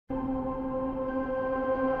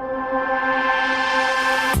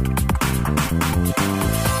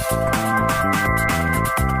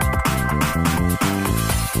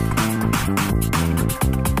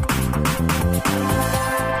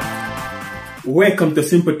Welcome to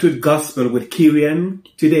Simple Truth Gospel with Kyrian.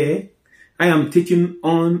 Today, I am teaching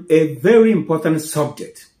on a very important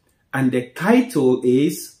subject, and the title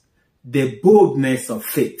is The Boldness of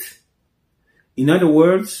Faith. In other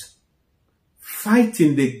words,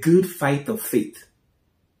 fighting the good fight of faith.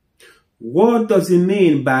 What does it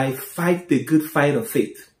mean by fight the good fight of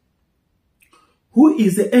faith? Who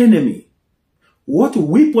is the enemy? What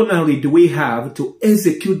weaponry do we have to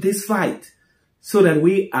execute this fight so that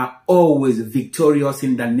we are always victorious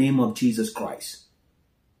in the name of Jesus Christ?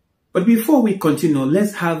 But before we continue,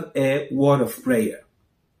 let's have a word of prayer.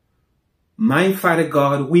 My Father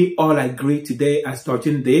God, we all agree today as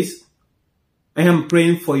touching this. I am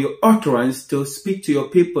praying for your utterance to speak to your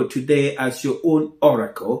people today as your own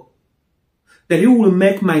oracle, that you will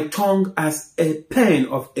make my tongue as a pen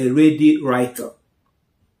of a ready writer.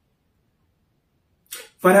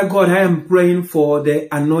 Father God, I am praying for the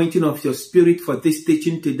anointing of your spirit for this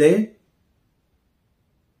teaching today.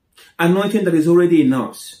 Anointing that is already in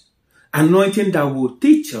us. Anointing that will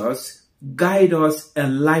teach us, guide us,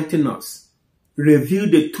 enlighten us.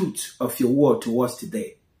 Reveal the truth of your word to us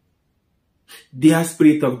today. Dear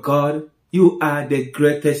Spirit of God, you are the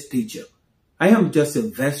greatest teacher. I am just a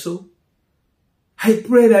vessel. I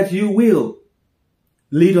pray that you will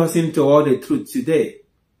lead us into all the truth today.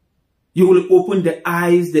 You will open the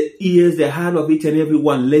eyes, the ears, the heart of each and every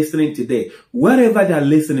one listening today, wherever they are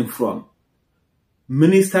listening from.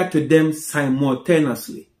 Minister to them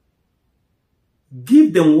simultaneously.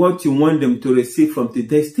 Give them what you want them to receive from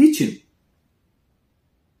today's teaching.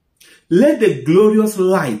 Let the glorious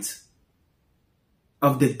light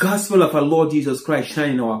of the gospel of our Lord Jesus Christ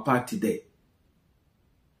shine in our path today.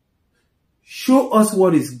 Show us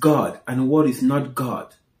what is God and what is not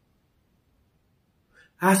God,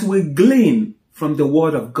 as we glean from the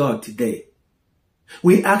word of God today.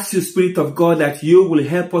 We ask you, Spirit of God, that you will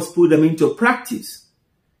help us put them into practice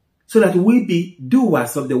so that we be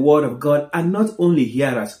doers of the word of God and not only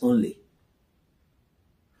hearers only.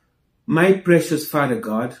 My precious Father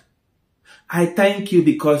God, I thank you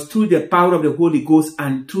because through the power of the Holy Ghost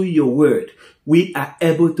and through your word, we are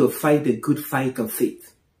able to fight the good fight of faith.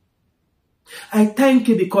 I thank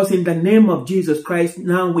you because in the name of Jesus Christ,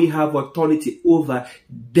 now we have authority over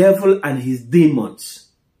devil and his demons.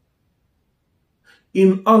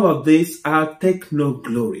 In all of this, I'll take no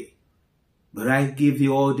glory, but I give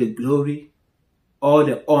you all the glory, all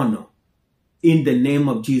the honor, in the name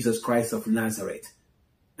of Jesus Christ of Nazareth.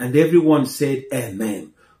 And everyone said,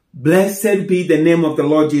 Amen. Blessed be the name of the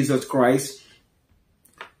Lord Jesus Christ.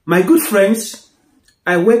 My good friends,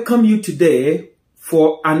 I welcome you today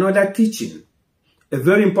for another teaching, a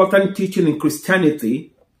very important teaching in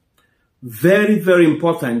Christianity, very, very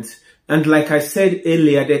important. And like I said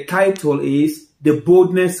earlier, the title is The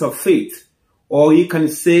Boldness of Faith, or you can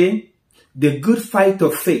say The Good Fight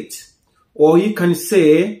of Faith, or you can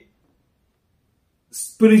say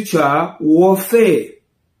Spiritual Warfare.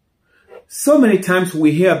 So many times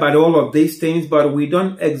we hear about all of these things, but we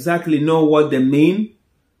don't exactly know what they mean,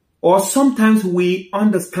 or sometimes we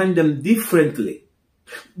understand them differently.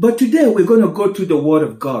 But today we're going to go to the word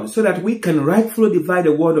of God so that we can rightfully divide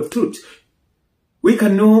the word of truth. We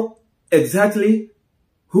can know exactly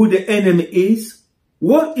who the enemy is,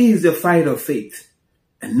 what is the fight of faith,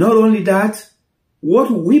 and not only that,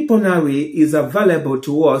 what weaponry is available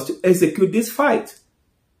to us to execute this fight.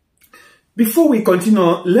 Before we continue,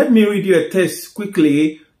 let me read you a text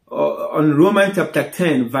quickly on Romans chapter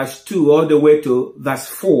 10, verse 2 all the way to verse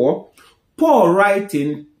 4. Paul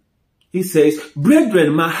writing, he says,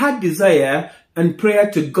 Brethren, my heart desire and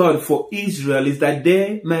prayer to God for Israel is that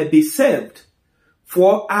they may be saved.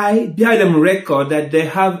 For I bear them record that they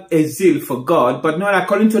have a zeal for God, but not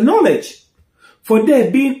according to knowledge. For they,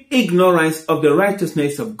 being ignorant of the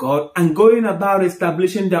righteousness of God, and going about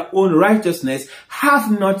establishing their own righteousness,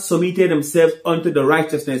 have not submitted themselves unto the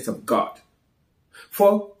righteousness of God.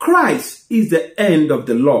 For Christ is the end of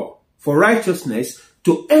the law, for righteousness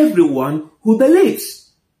to everyone who believes.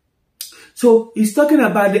 So he's talking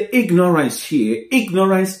about the ignorance here,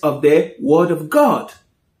 ignorance of the word of God.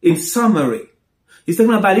 In summary, he's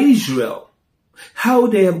talking about Israel, how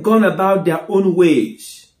they have gone about their own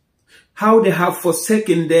ways, how they have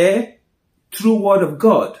forsaken their true word of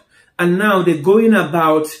God. And now they're going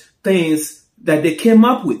about things that they came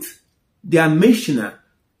up with. They are Mishnah.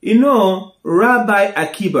 You know, Rabbi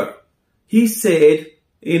Akiba, he said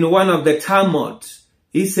in one of the Talmud,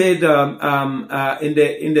 he said in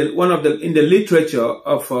the literature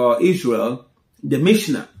of Israel, the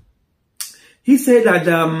Mishnah, he said that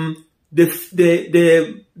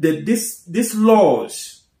these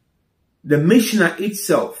laws, the Mishnah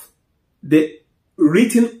itself, the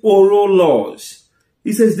written oral laws.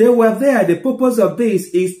 He says they were there. The purpose of this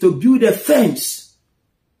is to build a fence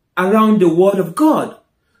around the word of God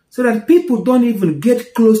so that people don't even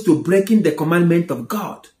get close to breaking the commandment of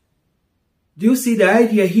God. Do you see the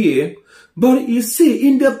idea here? But you see,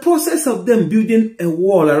 in the process of them building a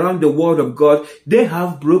wall around the word of God, they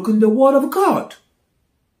have broken the word of God.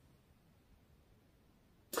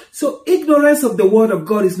 So ignorance of the word of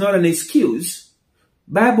God is not an excuse.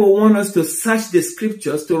 Bible wants us to search the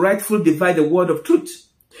scriptures to rightfully divide the word of truth.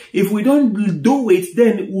 If we don't do it,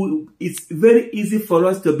 then it's very easy for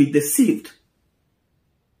us to be deceived.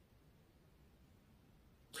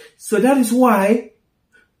 So that is why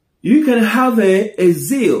you can have a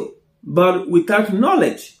zeal, but without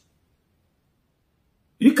knowledge.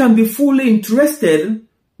 You can be fully interested,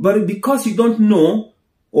 but because you don't know,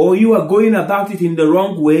 or you are going about it in the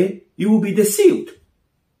wrong way, you will be deceived.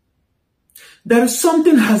 That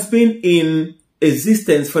something has been in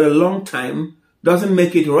existence for a long time doesn't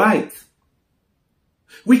make it right.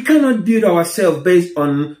 We cannot build ourselves based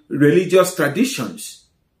on religious traditions,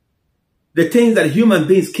 the things that human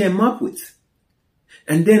beings came up with,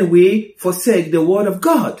 and then we forsake the word of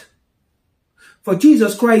God. For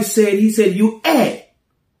Jesus Christ said, he said, you err,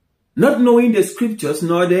 not knowing the scriptures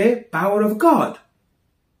nor the power of God.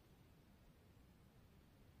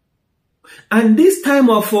 And this time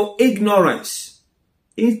of ignorance,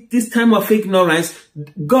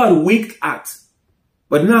 God winked at.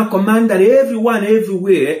 But now command that everyone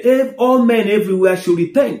everywhere, all men everywhere should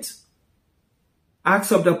repent.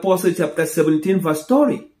 Acts of the Apostles chapter 17 verse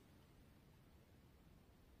 30.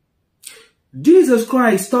 Jesus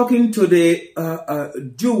Christ, talking to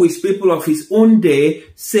the Jewish people of his own day,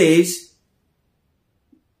 says,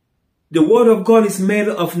 the word of God is made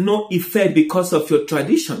of no effect because of your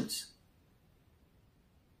traditions.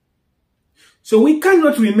 So we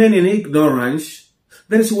cannot remain in ignorance.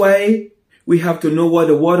 That is why we have to know what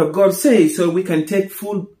the word of God says so we can take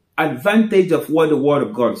full advantage of what the word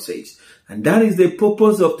of God says. And that is the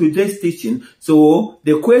purpose of today's teaching. So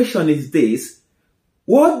the question is this: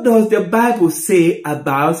 what does the Bible say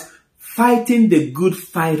about fighting the good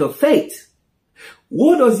fight of faith?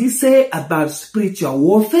 What does it say about spiritual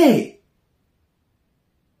warfare?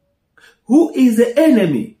 Who is the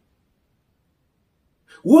enemy?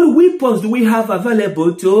 What weapons do we have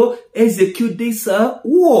available to execute this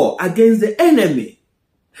war against the enemy?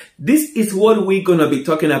 This is what we're going to be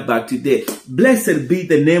talking about today. Blessed be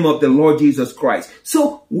the name of the Lord Jesus Christ.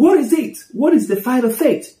 So what is it? What is the fight of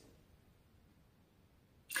faith?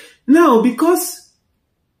 Now, because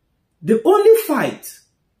the only fight,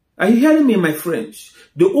 are you hearing me, my friends?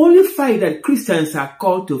 The only fight that Christians are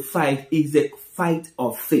called to fight is the fight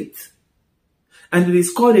of faith. And it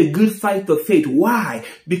is called a good fight of faith. Why?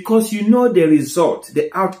 Because you know the result, the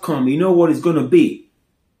outcome. You know what it's going to be.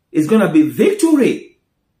 It's going to be victory.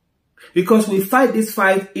 Because we fight this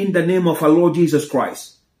fight in the name of our Lord Jesus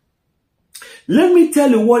Christ. Let me tell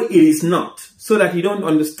you what it is not, so that you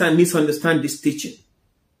don't misunderstand this teaching.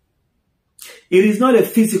 It is not a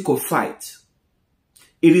physical fight.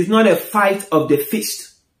 It is not a fight of the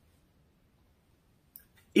fist.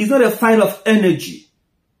 It's not a fight of energy.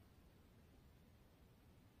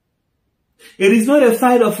 It is not a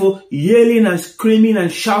fight of yelling and screaming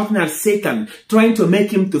and shouting at Satan, trying to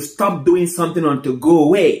make him to stop doing something or to go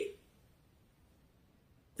away.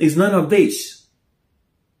 It's none of this.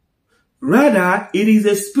 Rather, it is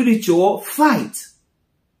a spiritual fight.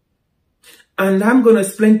 And I'm going to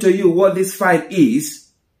explain to you what this fight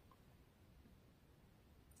is.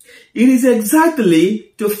 It is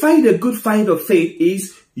exactly to fight a good fight of faith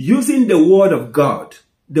is using the word of God.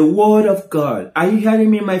 The word of God. Are you hearing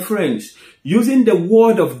me, my friends? Using the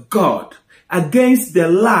word of God against the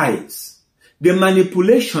lies, the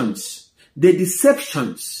manipulations, the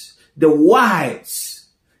deceptions, the wiles,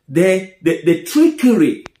 the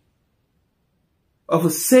trickery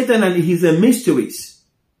of Satan and his mysteries.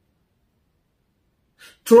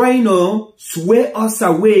 Trying to sway us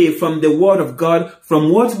away from the word of God,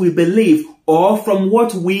 from what we believe, or from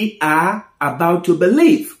what we are about to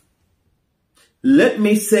believe. Let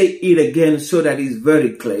me say it again so that it's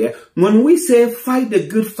very clear. When we say fight the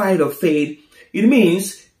good fight of faith, it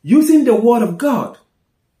means using the word of God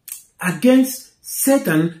against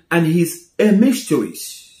Satan and his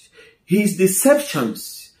mysteries, his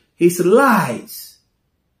deceptions, his lies,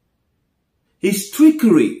 his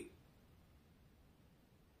trickery.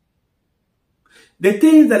 The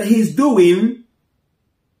things that he's doing,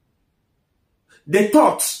 the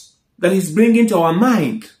thoughts that he's bringing to our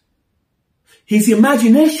mind, his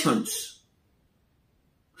imaginations,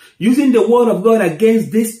 using the word of God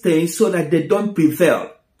against these things so that they don't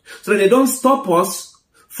prevail. so that they don't stop us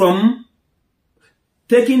from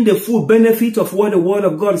taking the full benefit of what the Word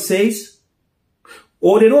of God says,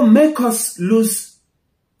 or they don't make us lose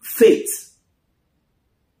faith,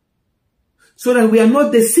 so that we are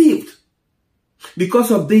not deceived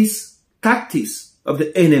because of these tactics of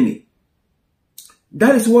the enemy.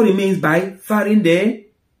 That is what it means by fighting the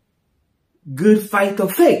good fight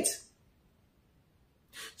of faith.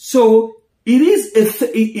 So it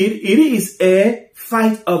is a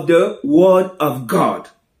fight of the Word of God.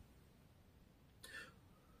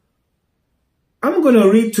 I'm going to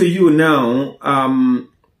read to you now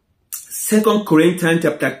 2 Corinthians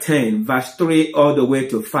chapter 10, verse 3 all the way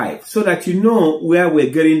to 5, so that you know where we're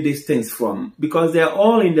getting these things from, because they're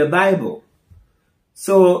all in the Bible.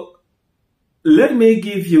 So let me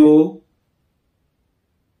give you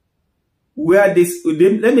let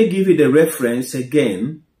me give you the reference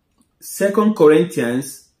again. 2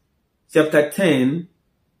 Corinthians chapter 10,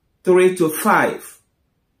 3 to 5,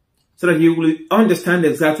 so that you will understand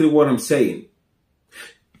exactly what I'm saying.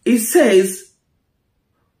 It says,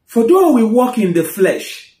 "For though we walk in the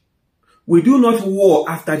flesh, we do not war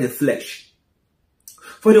after the flesh.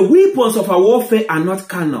 For the weapons of our warfare are not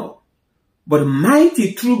carnal, but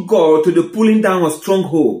mighty through God to the pulling down of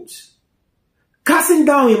strongholds, casting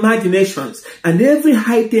down imaginations and every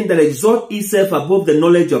high thing that exalts itself above the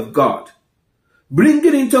knowledge of God,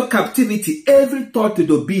 bringing into captivity every thought to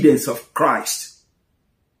the obedience of Christ."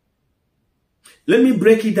 Let me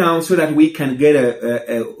break it down so that we can get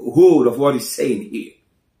a hold of what he's saying here.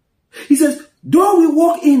 He says, though we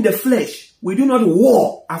walk in the flesh, we do not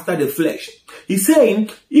war after the flesh. He's saying,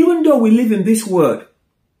 even though we live in this world,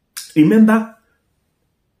 remember,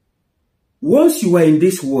 once you are in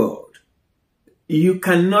this world, you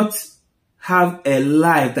cannot have a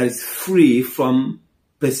life that is free from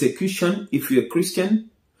persecution, if you're a Christian,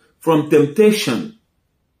 from temptation,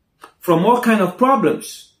 from all kinds of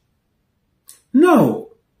problems.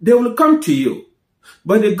 No, they will come to you.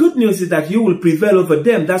 But the good news is that you will prevail over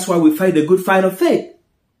them. That's why we fight the good fight of faith.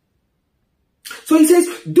 So he says,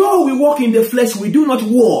 though we walk in the flesh, we do not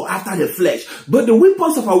war after the flesh. But the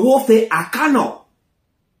weapons of our warfare are carnal.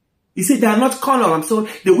 He said they are not carnal. I'm sorry.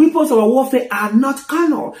 The weapons of our warfare are not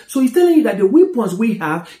carnal. So he's telling you that the weapons we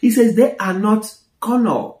have, he says they are not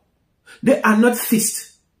carnal. They are not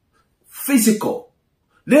physical.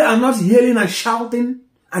 They are not yelling and shouting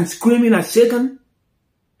and screaming and shaking.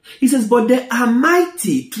 He says, but they are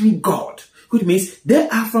mighty through God, which means they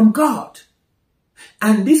are from God.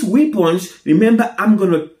 And these weapons, remember, I'm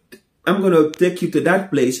gonna take you to that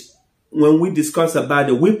place when we discuss about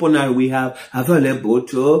the weaponry we have available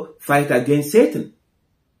to fight against Satan.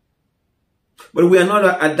 But we are not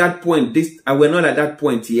at that point. We're not at that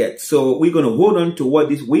point yet. So we're going to hold on to what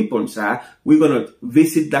these weapons are. We're going to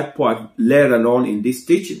visit that part later on in this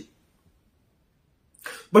teaching.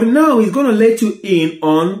 But now he's going to let you in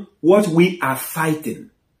on what we are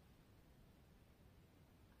fighting.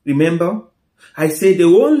 Remember, I say the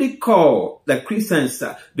only call that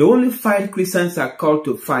the only fight Christians are called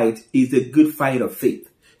to fight is the good fight of faith.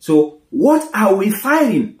 So what are we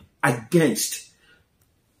fighting against?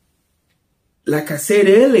 Like I said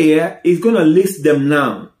earlier, he's going to list them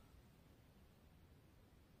now.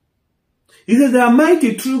 He says they are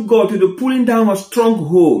mighty through God to the pulling down of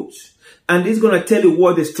strongholds. And he's going to tell you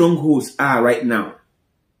what the strongholds are right now.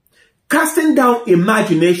 Casting down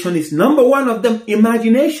imagination is number one of them.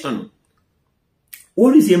 Imagination.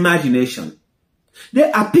 What is imagination?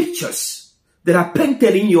 There are pictures that are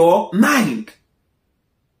painted in your mind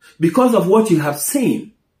because of what you have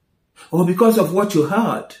seen or because of what you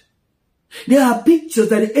heard. There are pictures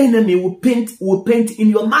that the enemy will paint in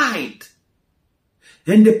your mind.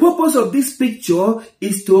 And the purpose of this picture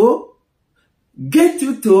is to get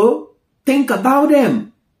you to think about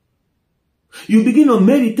them. You begin to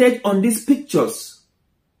meditate on these pictures.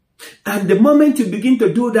 And the moment you begin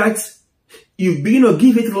to do that, you begin to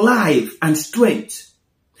give it life and strength.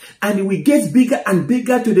 And it will get bigger and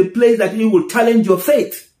bigger to the place that it will challenge your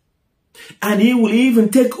faith. And it will even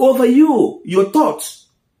take over you, your thoughts,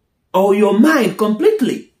 or your mind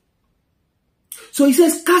completely. So he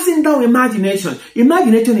says, casting down imagination.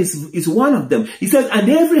 Imagination is one of them. He says, and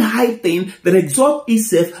every high thing that exalts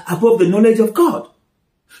itself above the knowledge of God.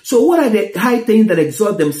 So what are the high things that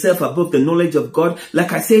exalt themselves above the knowledge of God?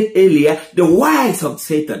 Like I said earlier, the wiles of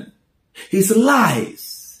Satan, his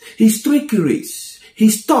lies, his trickeries,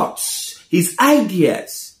 his thoughts, his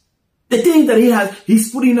ideas, the things that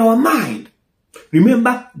he's put in our mind.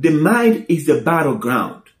 Remember, the mind is the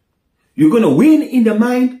battleground. You're going to win in the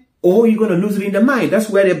mind, or you're going to lose it in the mind. That's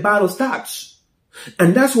where the battle starts.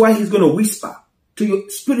 And that's why he's going to whisper to your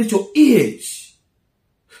spiritual ears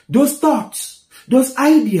those thoughts, those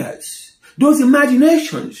ideas, those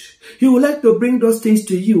imaginations. He would like to bring those things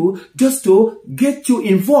to you just to get you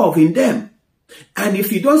involved in them. And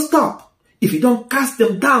if you don't stop, if you don't cast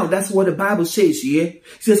them down, that's what the Bible says here. It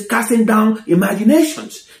says casting down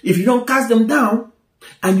imaginations. If you don't cast them down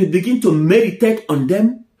and you begin to meditate on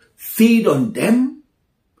them, feed on them,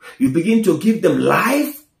 you begin to give them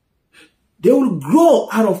life, they will grow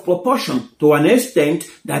out of proportion to an extent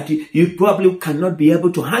that you probably cannot be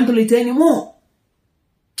able to handle it anymore.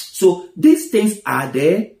 So these things are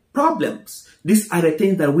the problems. These are the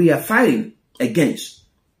things that we are fighting against.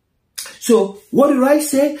 So what did I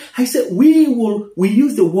say? I said we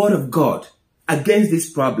use the word of God against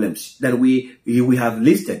these problems that we have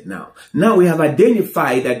listed now. Now we have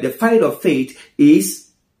identified that the fight of faith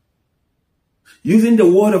is using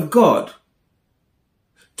the word of God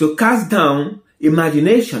to cast down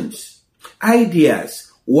imaginations,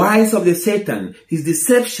 ideas, wiles of the Satan, his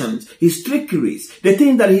deceptions, his trickeries, the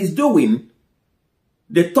things that he's doing,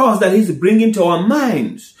 the thoughts that he's bringing to our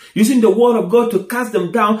minds, using the word of God to cast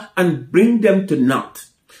them down and bring them to naught,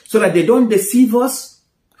 so that they don't deceive us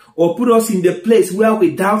or put us in the place where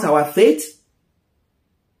we doubt our faith,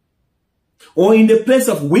 or in the place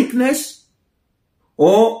of weakness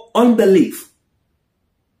or unbelief.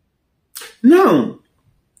 Now,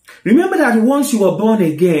 remember that once you are born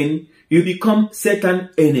again, you become Satan's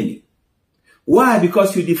enemy. Why?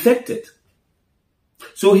 Because you defected.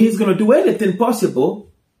 So he's going to do anything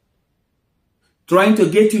possible trying to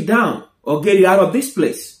get you down or get you out of this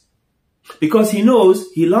place, because he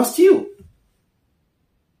knows he lost you.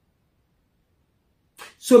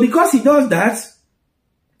 So because he does that,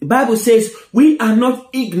 the Bible says we are not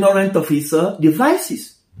ignorant of his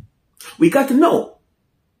devices. We got to know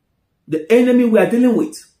the enemy we are dealing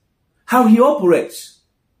with, how he operates,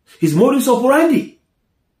 his modus operandi,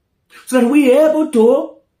 so that we are able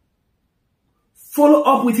to follow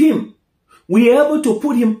up with him. We are able to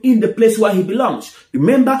put him in the place where he belongs.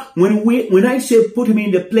 Remember, when I say put him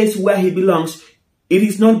in the place where he belongs, it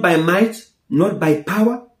is not by might, not by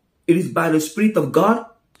power. It is by the Spirit of God.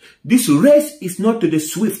 This race is not to the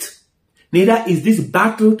swift, neither is this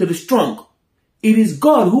battle to the strong. It is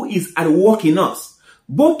God who is at work in us,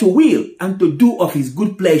 both to will and to do of his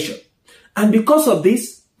good pleasure. And because of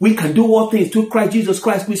this, we can do all things through Christ Jesus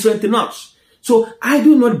Christ who strengthens us. So I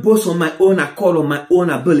do not boast on my own accord, on my own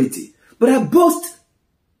ability, but I boast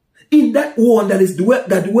in that one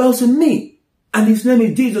that dwells in me. And his name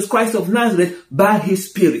is Jesus Christ of Nazareth by his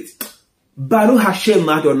Spirit. Baruch Hashem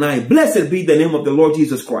Adonai. Blessed be the name of the Lord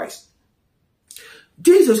Jesus Christ.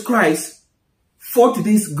 Jesus Christ fought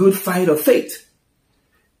this good fight of faith.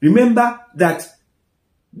 Remember that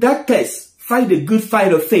text, fight the good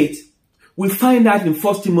fight of faith, we find that in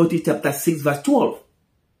 1 Timothy chapter 6 verse 12.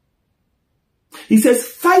 He says,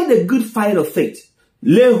 fight the good fight of faith.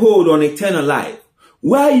 Lay hold on eternal life,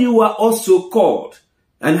 where you are also called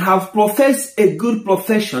and have professed a good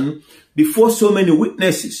profession before so many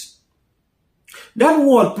witnesses. That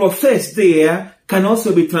word profess there can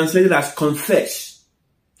also be translated as confess.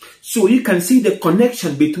 So you can see the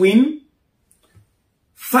connection between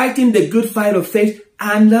fighting the good fight of faith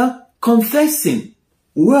and confessing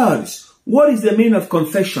words. What is the meaning of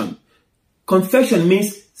confession? Confession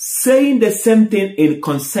means saying the same thing in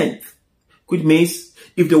consent, which means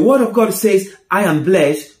if the word of God says, I am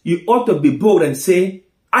blessed, you ought to be bold and say,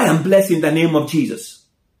 I am blessed in the name of Jesus.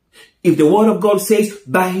 If the word of God says,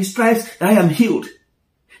 by his stripes, I am healed,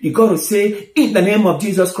 you got to say, in the name of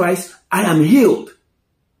Jesus Christ, I am healed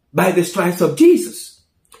by the stripes of Jesus.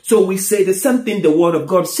 So we say the same thing the word of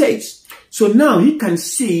God says. So now you can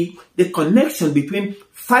see the connection between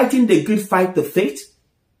fighting the good fight of faith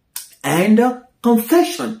and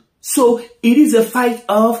confession. So it is a fight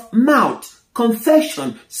of mouth,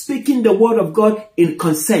 confession, speaking the word of God in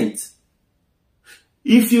consent.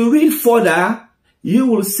 If you read further, you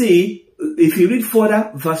will see, if you read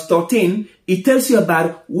further, verse 13, it tells you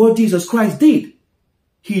about what Jesus Christ did.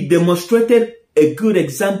 He demonstrated a good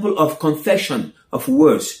example of confession of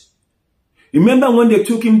words. Remember when they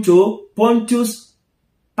took him to Pontius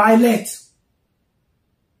Pilate?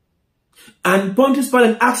 And Pontius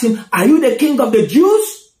Pilate asked him, are you the king of the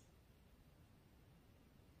Jews?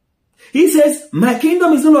 He says, my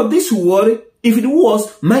kingdom is not of this world. If it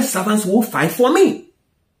was, my servants will fight for me.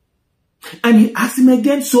 And he asked him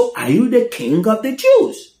again, so are you the king of the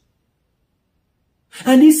Jews?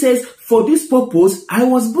 And he says, for this purpose I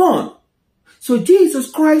was born. So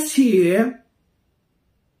Jesus Christ here,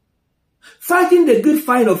 fighting the good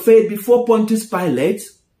fight of faith before Pontius Pilate,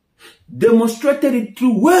 demonstrated it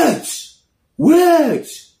through words.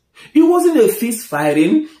 Words. It wasn't a fist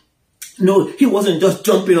fighting No, he wasn't just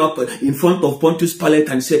jumping up in front of Pontius Pilate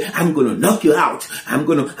and say, I'm going to knock you out. I'm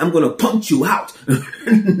going to punch you out.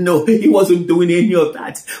 No, he wasn't doing any of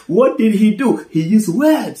that. What did he do? He used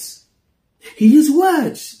words. He used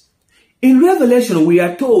words. In Revelation, we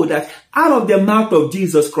are told that out of the mouth of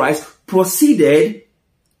Jesus Christ proceeded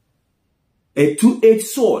a two-edged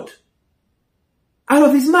sword. Out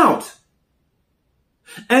of his mouth.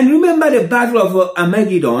 And remember the battle of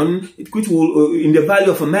Armageddon, which will in the valley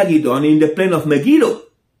of Armageddon, in the plain of Megiddo.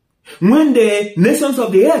 When the nations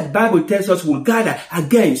of the earth, Bible tells us, will gather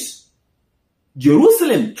against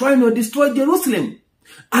Jerusalem, trying to destroy Jerusalem.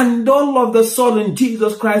 And all of a sudden,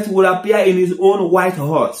 Jesus Christ will appear in his own white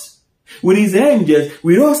horse, with his angels,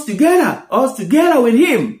 with us together with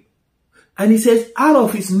him. And he says, out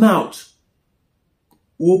of his mouth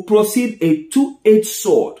will proceed a two-edged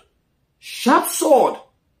sword, sharp sword,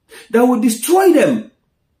 that will destroy them.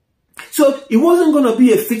 So it wasn't going to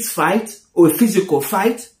be a fixed fight or a physical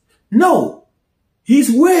fight. No.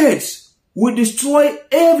 His words will destroy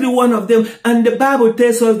every one of them. And the Bible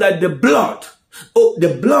tells us that the blood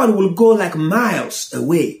will go like miles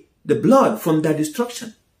away. The blood from that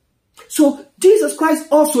destruction. So Jesus Christ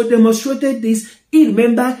also demonstrated this. You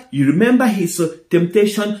remember his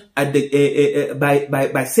temptation at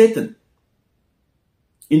by Satan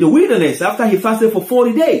in the wilderness after he fasted for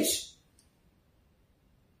 40 days.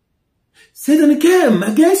 Satan came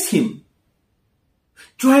against him,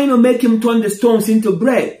 trying to make him turn the stones into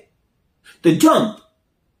bread, to jump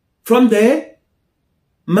from the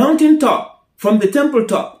mountaintop, from the temple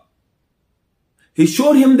top. He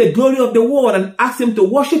showed him the glory of the world and asked him to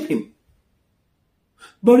worship him.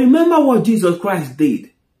 But remember what Jesus Christ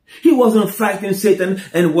did. He wasn't fighting Satan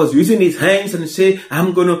and was using his hands and say,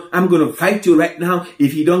 I'm gonna fight you right now.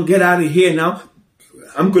 If you don't get out of here now,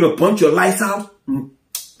 I'm gonna punch your lights out.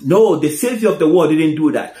 No, the Savior of the world didn't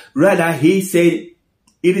do that. Rather, he said,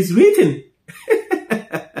 it is written.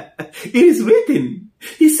 It is written.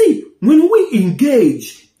 You see, when we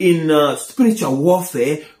engage in spiritual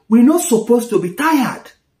warfare, we're not supposed to be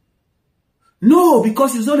tired. No,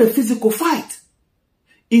 because it's not a physical fight.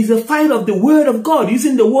 It's a fight of the word of God,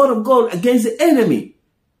 using the word of God against the enemy.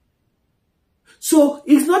 So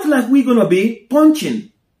it's not like we're going to be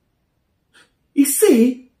punching. You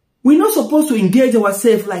see, we're not supposed to engage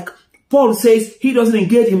ourselves like Paul says he doesn't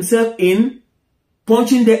engage himself in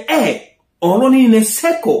punching the air or running in a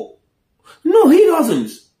circle. No, he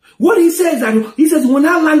doesn't. What he says, when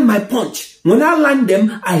I land my punch, when I land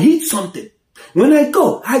them, I hit something. When I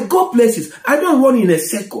go places. I don't run in a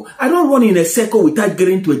circle. I don't run in a circle without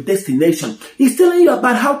getting to a destination. He's telling you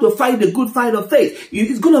about how to fight the good fight of faith.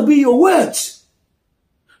 It's going to be your words.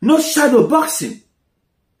 Not shadow boxing.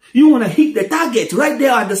 You want to hit the target right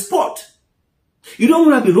there at the spot. You don't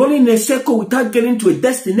want to be running in a circle without getting to a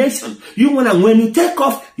destination. You want to, when you take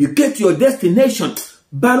off, you get to your destination.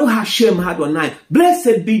 Baruch Hashem Adonai.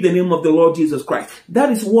 Blessed be the name of the Lord Jesus Christ. That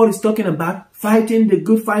is what he's talking about, fighting the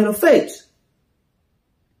good fight of faith.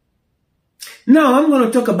 Now, I'm going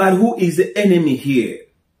to talk about who is the enemy here,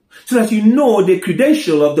 so that you know the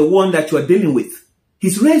credential of the one that you are dealing with,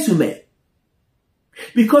 his resume.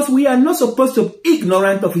 Because we are not supposed to be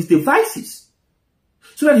ignorant of his devices,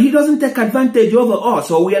 so that he doesn't take advantage over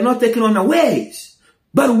us, or we are not taken unawares.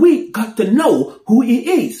 But we got to know who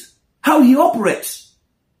he is, how he operates,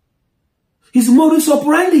 his modus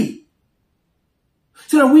operandi,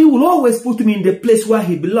 so that we will always put him in the place where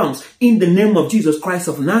he belongs, in the name of Jesus Christ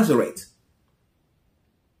of Nazareth.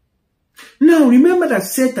 Now, remember that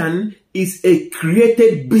Satan is a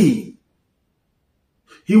created being.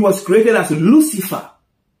 He was created as Lucifer,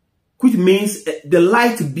 which means the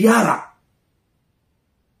light bearer.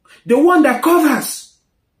 The one that covers.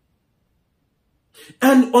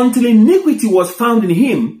 And until iniquity was found in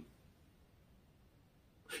him,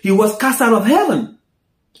 he was cast out of heaven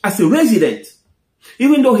as a resident.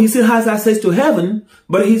 Even though he still has access to heaven,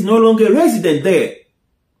 but he's no longer a resident there.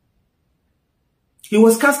 He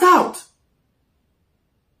was cast out.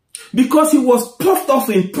 Because he was puffed off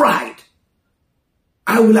in pride.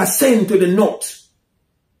 I will ascend to the north.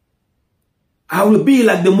 I will be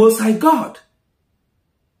like the Most High God.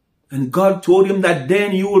 And God told him that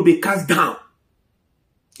then you will be cast down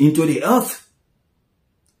into the earth.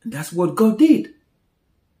 And that's what God did.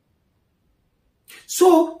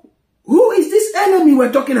 So, who is this enemy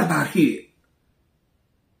we're talking about here?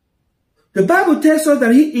 The Bible tells us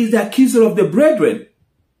that he is the accuser of the brethren.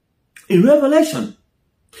 In Revelation,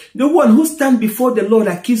 the one who stands before the Lord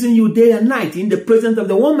accusing you day and night in the presence of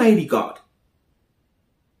the Almighty God.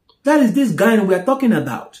 That is this guy we are talking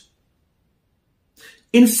about.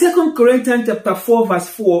 In 2 Corinthians chapter 4 verse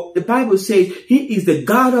 4, the Bible says he is the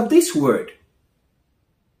God of this world.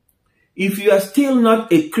 If you are still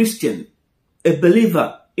not a Christian, a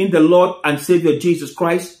believer in the Lord and Savior Jesus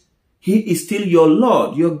Christ, he is still your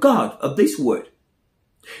Lord, your God of this world.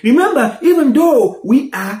 Remember, even though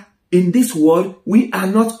we are in this world, we are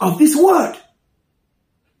not of this world.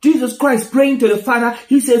 Jesus Christ praying to the Father,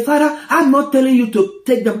 he said, Father, I'm not telling you to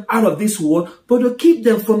take them out of this world, but to keep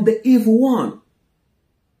them from the evil one.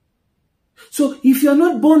 So if you're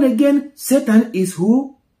not born again, Satan is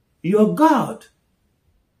who? Your God.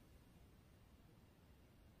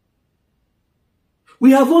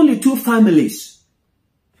 We have only two families.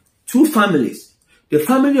 Two families. The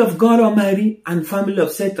family of God Almighty and family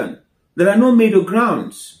of Satan. There are no middle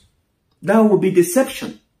grounds. That will be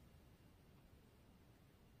deception.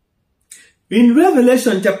 In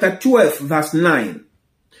Revelation chapter 12 verse 9,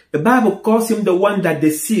 the Bible calls him the one that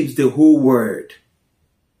deceives the whole world.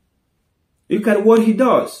 Look at what he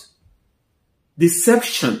does.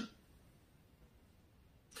 Deception.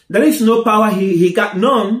 There is no power. He got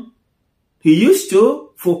none. He used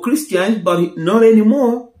to for Christians, but not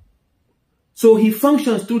anymore. So he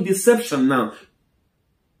functions through deception now.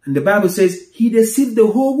 And the Bible says he deceived the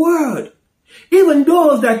whole world. Even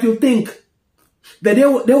those that you think that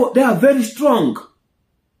they are very strong.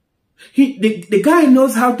 The guy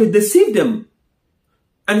knows how to deceive them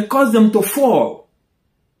and cause them to fall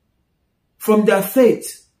from their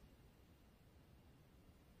faith.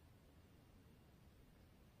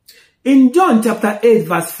 In John chapter 8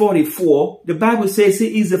 verse 44, the Bible says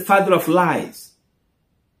he is the father of lies.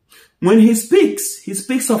 When he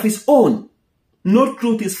speaks of his own. No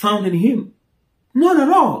truth is found in him. None at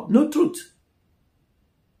all. No truth.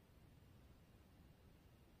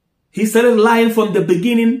 He started lying from the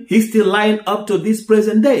beginning. He's still lying up to this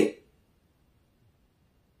present day.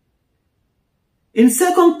 In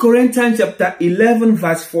 2 Corinthians chapter 11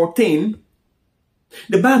 verse 14,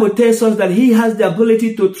 the Bible tells us that he has the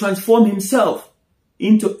ability to transform himself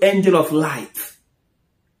into angel of light.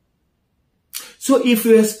 So if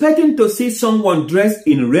you're expecting to see someone dressed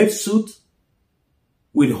in a red suit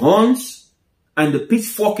with horns and the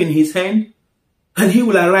pitchfork in his hand, and he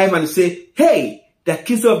will arrive and say, hey, the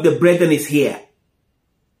accuser of the brethren is here.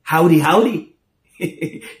 Howdy, howdy.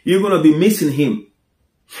 You're going to be missing him.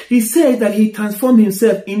 He said that he transformed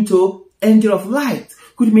himself into angel of light,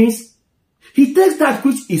 which means he takes that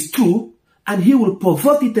which is true and he will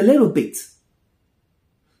pervert it a little bit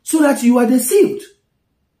so that you are deceived.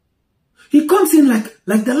 He comes in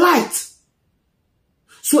like the light.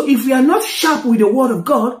 So if you are not sharp with the word of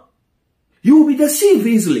God, you will be deceived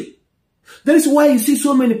easily. That is why you see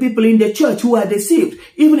so many people in the church who are deceived.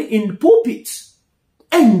 Even in pulpits,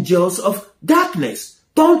 angels of darkness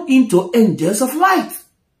turn into angels of light.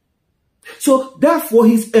 So therefore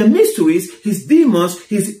his mysteries, his demons,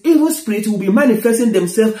 his evil spirits will be manifesting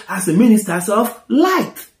themselves as ministers of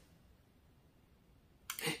light.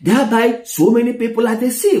 Thereby so many people are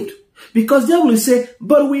deceived. Because they will say,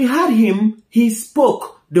 but we heard him, he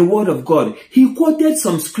spoke the word of God. He quoted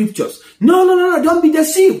some scriptures. No, don't be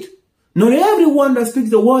deceived. Not everyone that speaks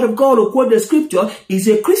the word of God or quote the scripture is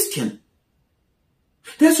a Christian.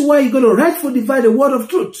 That's why you got to rightfully divide the word of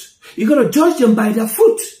truth. You got to judge them by their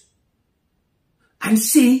fruit. And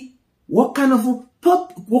see what kind of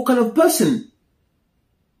person,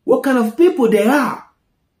 what kind of people they are.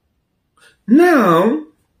 Now,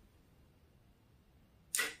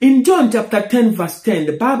 in John chapter 10 verse 10,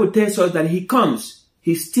 the Bible tells us that he comes,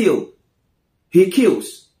 he steals, he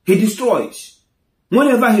kills, he destroys.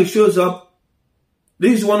 Whenever he shows up,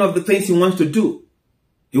 this is one of the things he wants to do.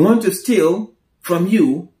 He wants to steal from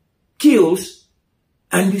you, kills,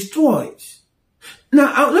 and destroys.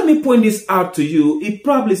 Now, let me point this out to you. It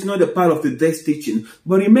probably is not a part of today's teaching,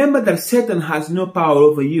 but remember that Satan has no power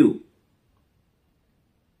over you.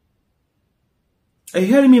 Are you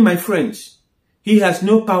hearing me, my friends? He has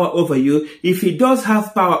no power over you. If he does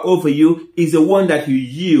have power over you, he's the one that you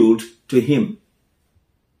yield to him.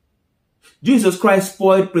 Jesus Christ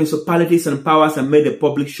spoiled principalities and powers and made a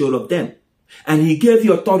public show of them. And he gave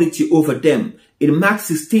you authority over them. In Mark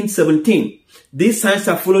 16:17, these signs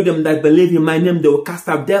shall follow them that believe in my name, they will cast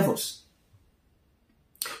out devils.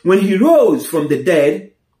 When he rose from the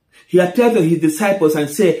dead, he appeared to his disciples and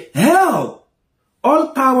said, "Help! All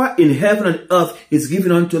power in heaven and earth is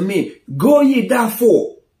given unto me. Go ye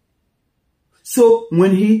therefore." So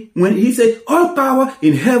when he said, all power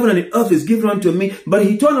in heaven and earth is given unto me, but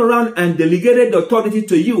he turned around and delegated the authority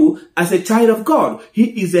to you as a child of God.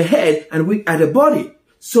 He is the head and we are the body.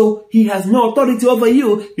 So he has no authority over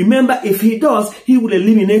you. Remember, if he does, he will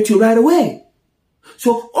eliminate you right away.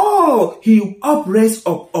 So all he operates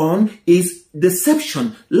upon is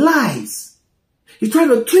deception, lies. He tries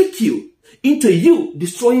to trick you into you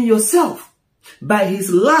destroying yourself by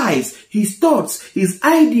his lies, his thoughts, his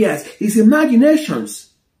ideas, his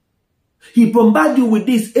imaginations. He bombards you with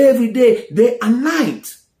this every day, day and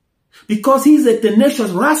night. Because he's a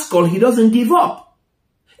tenacious rascal, he doesn't give up.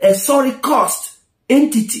 A sorry cost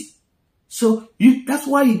entity. So that's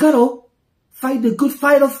why you gotta fight the good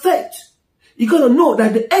fight of faith. You gotta know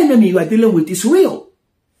that the enemy you are dealing with is real.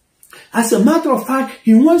 As a matter of fact,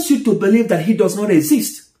 he wants you to believe that he does not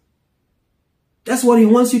exist. That's what he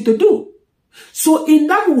wants you to do. So in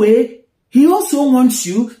that way, he also wants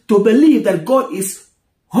you to believe that God is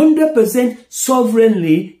 100%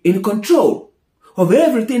 sovereignly in control of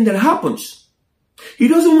everything that happens. He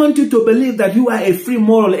doesn't want you to believe that you are a free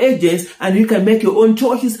moral agent and you can make your own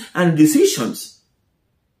choices and decisions.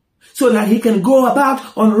 So that he can go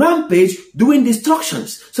about on rampage doing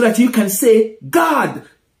destructions. So that you can say, God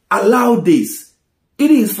allowed this.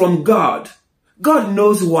 It is from God. God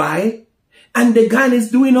knows why. And the guy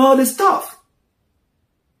is doing all this stuff.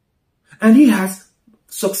 And he has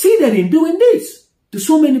succeeded in doing this to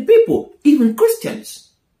so many people, even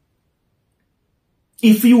Christians.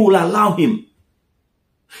 If you will allow him.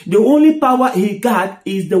 The only power he got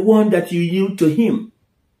is the one that you yield to him.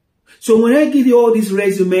 So when I give you all this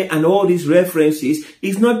resume and all these references,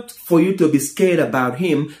 it's not for you to be scared about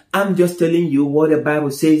him. I'm just telling you what the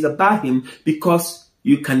Bible says about him because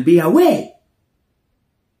you can be aware.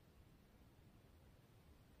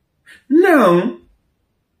 Now,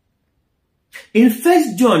 in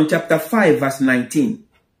 1 John chapter 5 verse 19,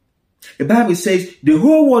 the Bible says, the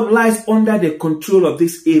whole world lies under the control of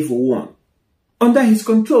this evil one. Under his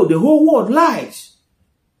control, the whole world lies.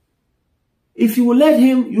 If you will let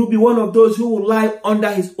him, you'll be one of those who will lie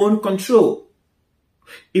under his own control.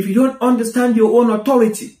 If you don't understand your own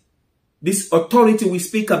authority, this authority we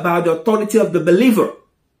speak about, the authority of the believer,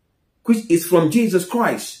 which is from Jesus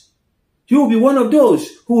Christ, you will be one of those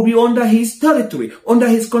who will be under his territory, under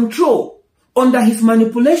his control, under his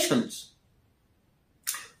manipulations.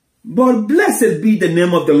 But blessed be the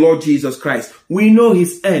name of the Lord Jesus Christ. We know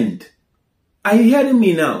his end. Are you hearing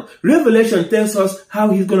me now? Revelation tells us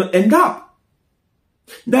how he's going to end up.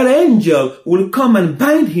 That angel will come and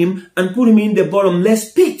bind him and put him in the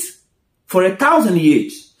bottomless pit for 1,000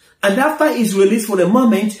 years. And after he's released for the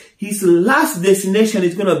moment, his last destination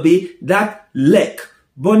is going to be that lake,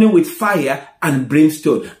 burning with fire and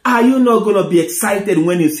brimstone. Are you not going to be excited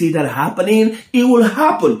when you see that happening? It will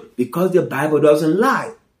happen because the Bible doesn't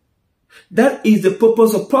lie. That is the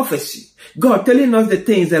purpose of prophecy. God telling us the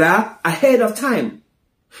things that are ahead of time.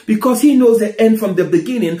 Because he knows the end from the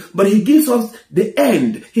beginning, but he gives us the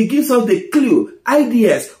end. He gives us the clue,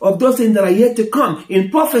 ideas of those things that are yet to come in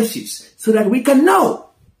prophecies so that we can know.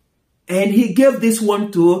 And he gave this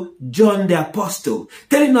one to John the Apostle,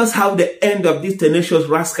 telling us how the end of this tenacious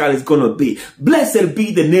rascal is going to be. Blessed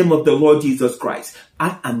be the name of the Lord Jesus Christ.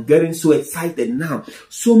 I am getting so excited now.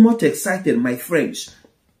 So much excited, my friends.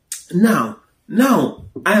 Now,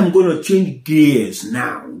 I am going to change gears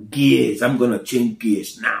now. I'm going to change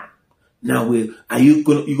gears now. Now, are you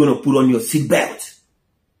going to put on your seatbelt?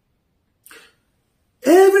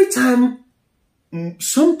 Every time,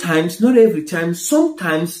 sometimes, not every time,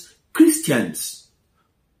 sometimes Christians,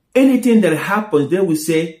 anything that happens, they will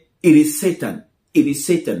say, it is Satan. It is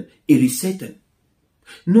Satan. It is Satan.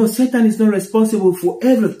 No, Satan is not responsible for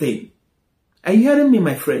everything. Are you hearing me,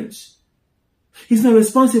 my friends? He's not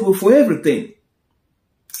responsible for everything.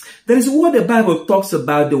 That is what the Bible talks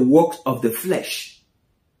about, the works of the flesh.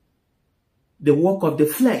 The work of the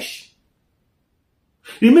flesh.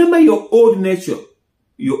 Remember your old nature,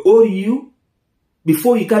 your old you,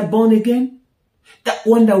 before you got born again? That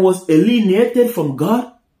one that was alienated from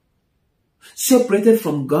God, separated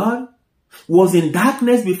from God, was in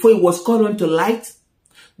darkness before it was called unto light.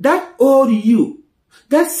 That old you,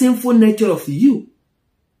 that sinful nature of you,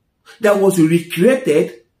 that was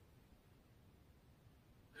recreated,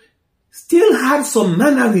 still had some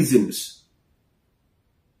mannerisms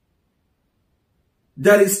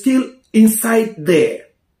that is still inside there.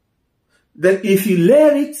 That if you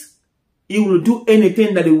let it, it will do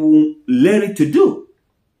anything that it will let it to do.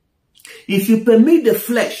 If you permit the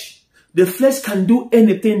flesh can do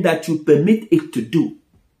anything that you permit it to do.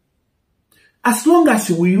 As long as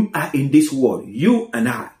we are in this world, you and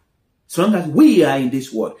I, as long as we are in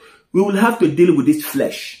this world, we will have to deal with this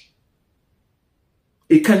flesh.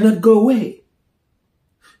 It cannot go away.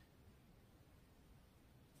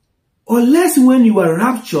 Unless when you are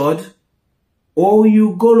raptured or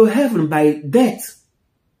you go to heaven by death,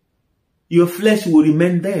 your flesh will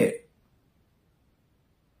remain there.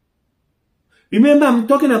 Remember, I'm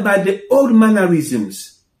talking about the old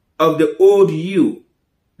mannerisms of the old you,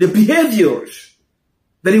 the behaviors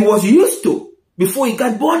that he was used to before he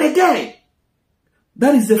got born again.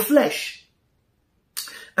 That is the flesh.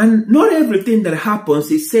 And not everything that happens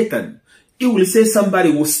is Satan. He will say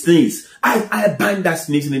somebody will sneeze. I bind that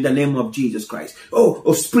sneezing in the name of Jesus Christ.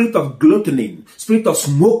 Oh, spirit of gluttony, spirit of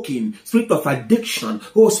smoking, spirit of addiction,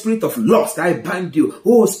 oh, spirit of lust, I bind you.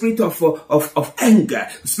 Oh, spirit of anger,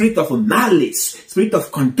 spirit of malice, spirit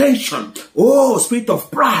of contention, oh, spirit of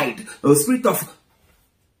pride, oh, spirit of...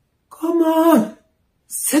 Come on.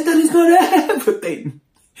 Satan is not everything.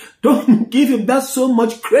 Don't give him that so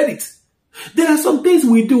much credit. There are some things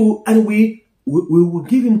we do and we will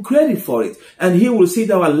give him credit for it. And he will sit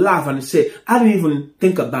down and laugh and say, I didn't even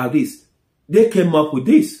think about this. They came up with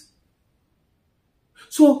this.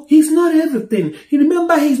 So he's not everything.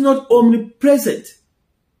 Remember, he's not omnipresent.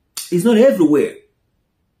 He's not everywhere.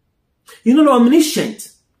 He's not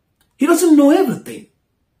omniscient. He doesn't know everything.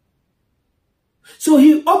 So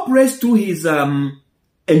he operates through his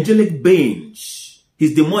angelic beings,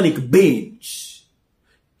 his demonic beings,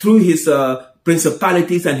 through his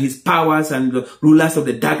principalities and his powers and the rulers of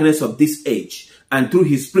the darkness of this age, and through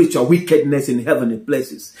his spiritual wickedness in heavenly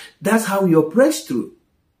places. That's how he operates through.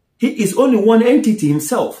 He is only one entity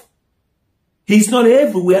himself. He's not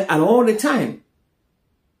everywhere and all the time.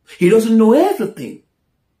 He doesn't know everything.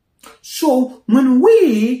 So when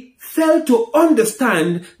we fail to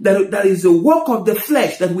understand that that is the work of the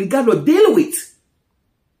flesh that we got to deal with,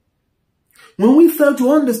 when we fail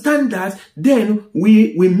to understand that, then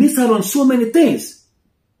we miss out on so many things.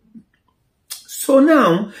 So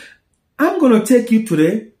now, I'm going to take you to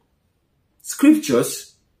the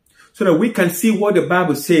scriptures so that we can see what the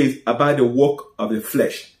Bible says about the work of the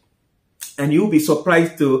flesh. And you'll be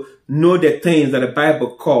surprised to know the things that the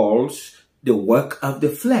Bible calls the work of the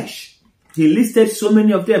flesh. He listed so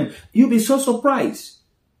many of them. You'll be so surprised.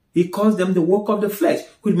 He calls them the work of the flesh,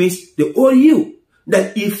 which means the old you.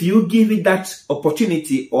 That if you give it that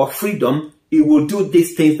opportunity or freedom, it will do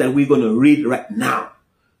these things that we're going to read right now.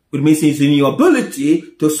 Which means it's in your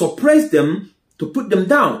ability to suppress them, to put them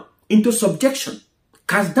down into subjection,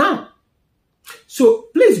 cast down. So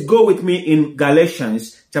please go with me in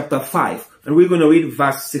Galatians chapter 5. And we're going to read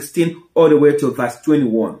verse 16 all the way to verse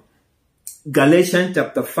 21. Galatians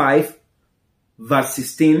chapter 5, verse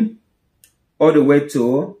 16 all the way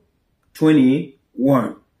to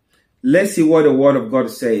 21. Let's see what the Word of God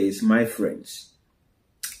says, my friends.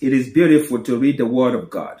 It is beautiful to read the Word of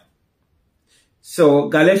God. So,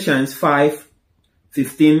 Galatians 5,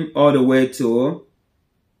 15 all the way to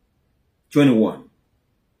 21.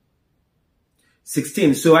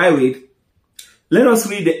 16. So I read, let us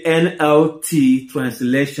read the NLT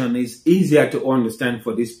translation. It's easier to understand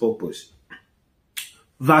for this purpose.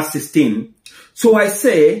 Verse 16. So I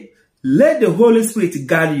say, let the Holy Spirit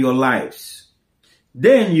guide your lives.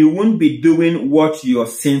 Then you won't be doing what your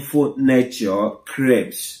sinful nature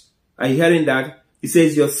craves. Are you hearing that? It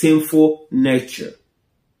says your sinful nature,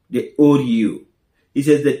 the old you. It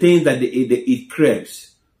says the things that it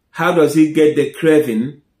craves. How does it get the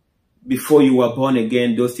craving? Before you were born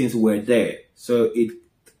again, those things were there. So it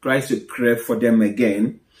tries to crave for them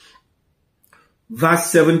again. Verse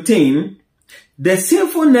 17, the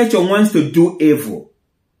sinful nature wants to do evil,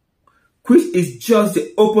 which is just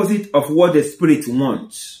the opposite of what the Spirit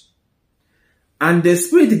wants. And the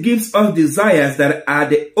Spirit gives us desires that are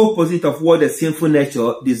the opposite of what the sinful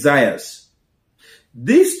nature desires.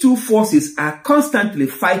 These two forces are constantly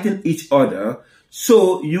fighting each other,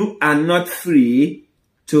 so you are not free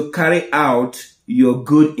to carry out your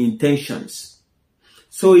good intentions.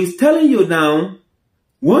 So he's telling you now,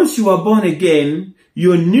 once you are born again,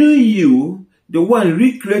 your new you, the one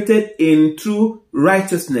recreated in true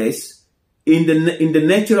righteousness, in the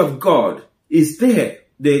nature of God, is there.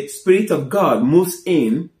 The Spirit of God moves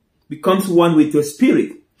in, becomes one with your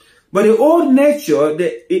spirit. But the old nature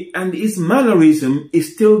and its mannerism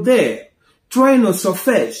is still there, trying to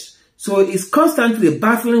surface. So it's constantly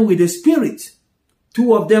battling with the Spirit.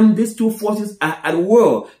 Two of them, these two forces are at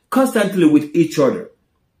war, constantly with each other.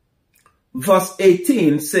 Verse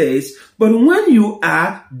 18 says, but when you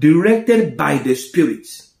are directed by the Spirit,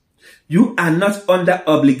 you are not under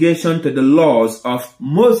obligation to the laws of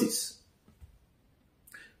Moses.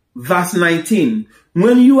 Verse 19,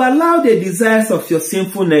 when you allow the desires of your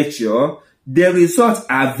sinful nature, the results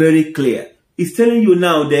are very clear. It's telling you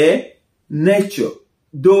now the nature,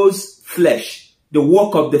 those flesh, the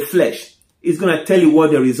work of the flesh. It's going to tell you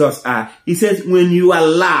what the results are. It says when you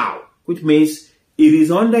allow, which means it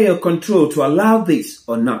is under your control to allow this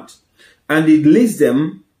or not. And it lists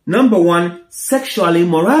them, number one, sexual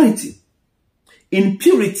immorality.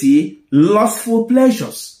 impurity, lustful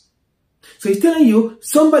pleasures. So he's telling you,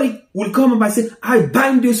 somebody will come up and say, I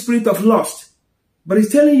bind the spirit of lust. But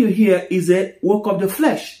he's telling you here is a work of the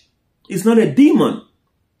flesh. It's not a demon.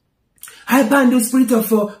 I bind the spirit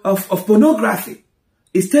of pornography.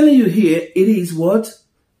 It's telling you here it is what?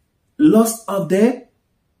 Lust of the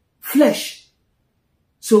flesh.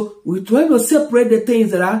 So we're trying to separate the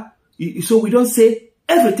things that are, so we don't say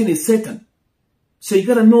everything is Satan. So you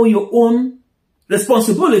got to know your own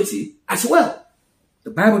responsibility as well.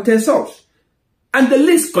 The Bible tells us. And the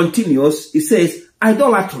list continues. It says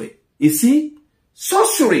idolatry. You see?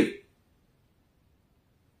 Sorcery.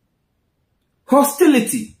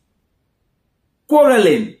 Hostility.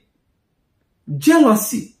 Quarreling.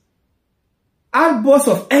 Jealousy. Outbursts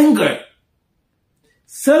of anger.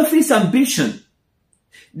 Selfish ambition.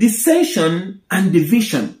 Dissension and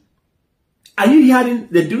division. Are you hearing?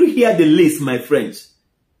 Do you hear the list, my friends?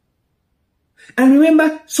 And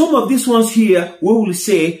remember, some of these ones here, we will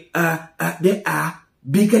say, they are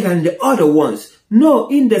bigger than the other ones. No,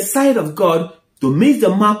 in the sight of God, to miss the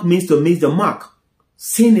mark means to miss the mark.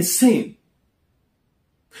 Sin is sin.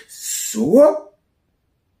 So,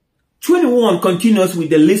 21 continues with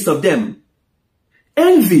the list of them.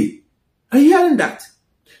 Envy. Are you hearing that?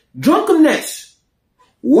 Drunkenness.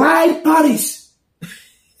 Wild parties.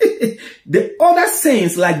 The other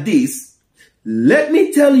sayings like this, let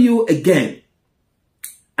me tell you again,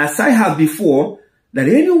 as I have before, that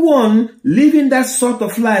anyone living that sort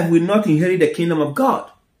of life will not inherit the kingdom of God.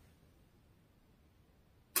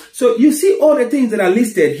 So you see all the things that are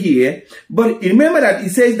listed here, but remember that it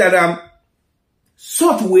says that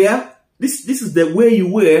sort were, this is the way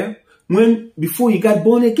you were before you got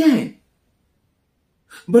born again.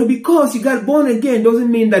 But because you got born again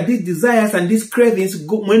doesn't mean that these desires and these cravings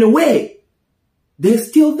went away. They're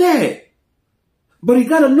still there. But you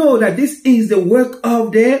got to know that this is the work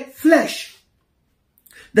of the flesh.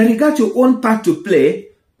 That you got your own part to play.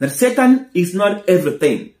 That Satan is not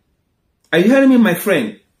everything. Are you hearing me, my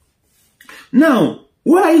friend? Now,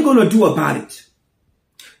 what are you going to do about it?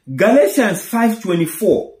 Galatians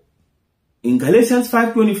 5:24. In Galatians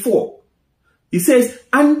 5:24, it says,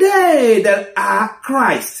 and they that are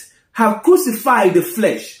Christ have crucified the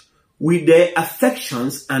flesh with their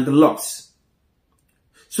affections and lusts.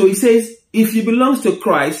 So he says, if you belong to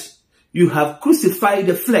Christ, you have crucified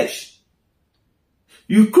the flesh.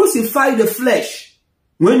 You crucify the flesh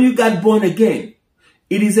when you got born again.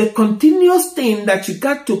 It is a continuous thing that you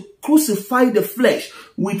got to crucify the flesh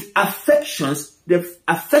with affections, the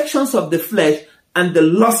affections of the flesh and the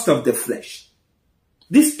lust of the flesh.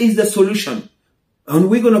 This is the solution. And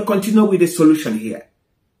we're going to continue with the solution here.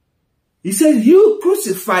 He says, you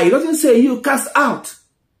crucify. It doesn't say you cast out.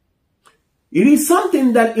 It is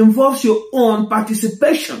something that involves your own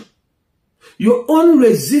participation, your own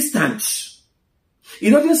resistance.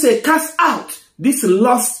 It doesn't say cast out this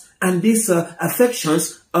lust and these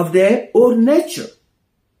affections of their own nature.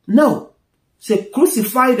 No. Say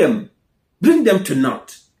crucify them. Bring them to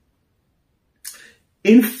naught.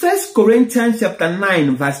 In 1 Corinthians chapter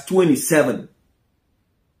 9 verse 27.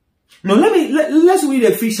 Now let's read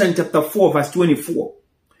Ephesians chapter 4 verse 24.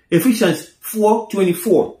 Ephesians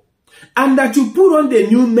 4:24. And that you put on the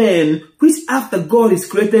new man, which after God is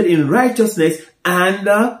created in righteousness and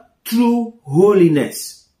true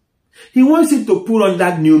holiness. He wants you to put on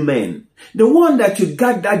that new man. The one that you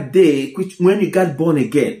got that day when you got born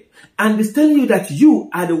again. And he's telling you that you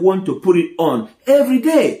are the one to put it on every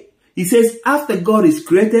day. He says, after God is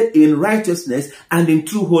created in righteousness and in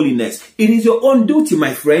true holiness. It is your own duty,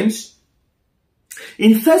 my friends.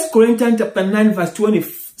 In 1 Corinthians chapter 9 verse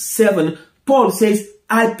 27, Paul says,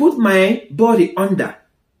 I put my body under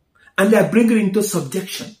and I bring it into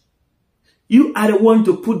subjection. You are the one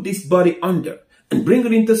to put this body under and bring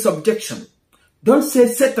it into subjection. Don't say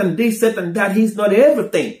Satan this, Satan that. He's not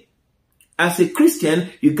everything. As a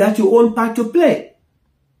Christian, you got your own part to play.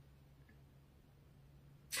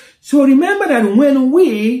 So remember that when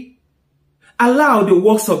we allow the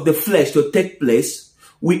works of the flesh to take place,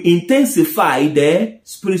 we intensify the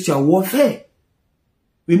spiritual warfare.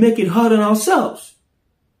 We make it hard on ourselves.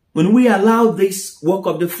 When we allow this work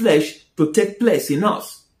of the flesh to take place in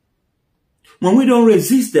us. When we don't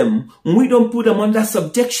resist them, when we don't put them under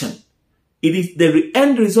subjection, it is the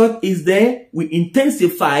end result is there. We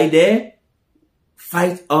intensify the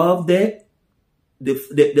fight of the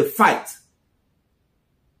fight.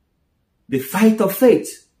 The fight of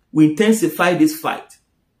faith. We intensify this fight.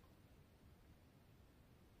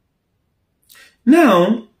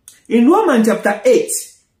 Now, in Romans chapter 8,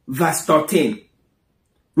 verse 13.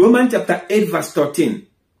 Romans chapter 8, verse 13.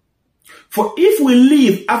 For if we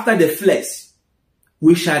live after the flesh,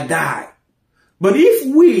 we shall die. But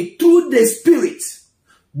if we, through the Spirit,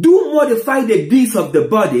 do modify the deeds of the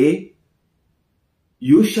body,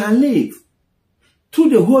 you shall live. Through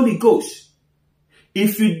the Holy Ghost.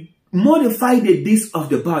 If you modify the deeds of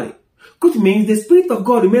the body, which means the Spirit of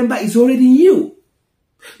God, remember, is already in you.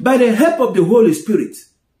 By the help of the Holy Spirit,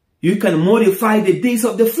 you can modify the deeds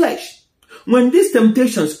of the flesh. When these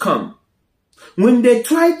temptations come, when they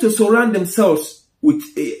try to surround themselves with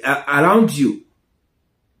around you,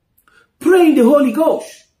 pray in the Holy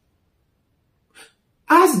Ghost.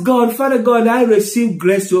 Ask God, Father God, I receive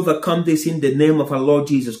grace to overcome this in the name of our Lord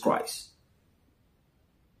Jesus Christ.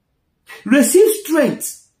 Receive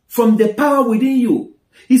strength from the power within you.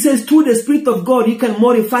 He says, through the Spirit of God, you can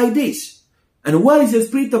modify this. And what is the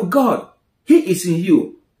Spirit of God? He is in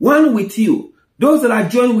you, one with you. Those that are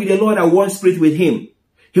joined with the Lord are one spirit with him.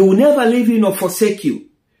 He will never leave you nor forsake you.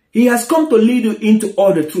 He has come to lead you into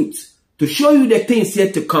all the truths, to show you the things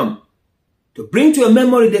yet to come, to bring to your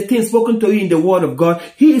memory the things spoken to you in the Word of God.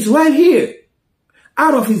 He is right here.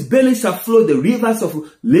 Out of his belly shall flow the rivers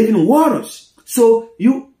of living waters. So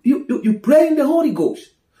you pray in the Holy Ghost.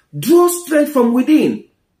 Draw strength from within.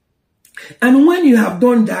 And when you have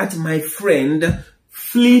done that, my friend,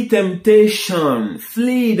 flee temptation.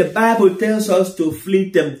 Flee. The Bible tells us to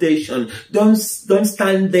flee temptation. Don't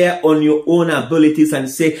stand there on your own abilities and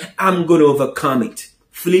say, I'm going to overcome it.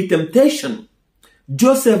 Flee temptation.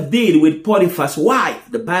 Joseph did with Potiphar's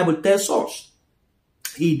wife. The Bible tells us.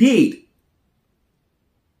 He did.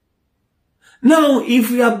 Now,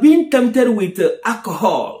 if you have been tempted with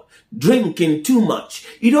alcohol, drinking too much,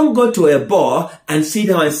 you don't go to a bar and sit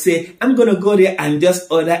down and say, I'm going to go there and just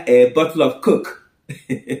order a bottle of Coke.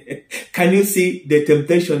 Can you see the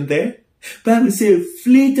temptation there? Bible says,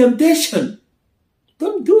 flee temptation.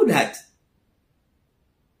 Don't do that.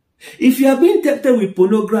 If you have been tempted with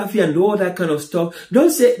pornography and all that kind of stuff,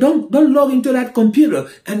 don't log into that computer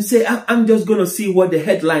and say, I'm just going to see what the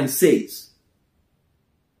headline says.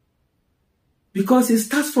 Because it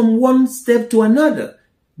starts from one step to another.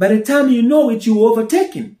 By the time you know it, you're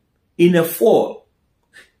overtaken in a fall.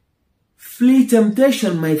 Flee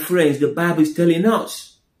temptation, my friends, the Bible is telling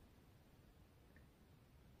us.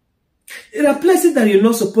 There are places that you're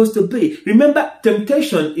not supposed to be. Remember,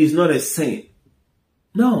 temptation is not a sin.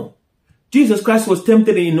 No. Jesus Christ was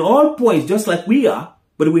tempted in all points, just like we are,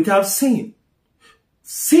 but without sin.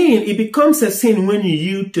 Sin, it becomes a sin when you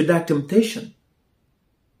yield to that temptation.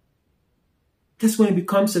 That's when it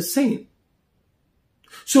becomes a sin.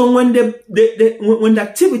 So when when the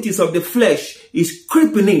activities of the flesh is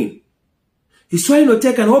creeping in, he's trying to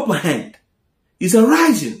take an upper hand, he's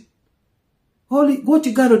arising. What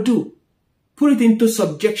you got to do, put it into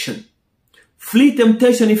subjection. Flee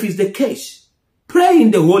temptation if it's the case. Pray in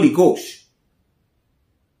the Holy Ghost.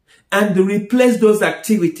 And replace those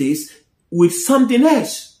activities with something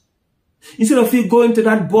else. Instead of you going to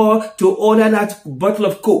that bar to order that bottle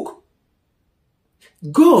of Coke,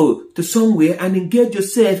 go to somewhere and engage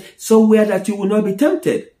yourself somewhere that you will not be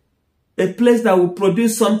tempted. A place that will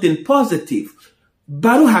produce something positive.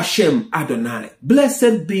 Baruch Hashem Adonai.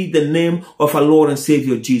 Blessed be the name of our Lord and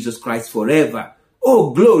Savior Jesus Christ forever.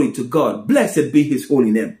 Oh, glory to God. Blessed be his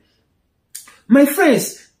holy name. My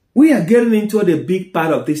friends, we are getting into the big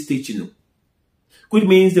part of this teaching, which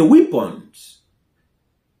means the weapons.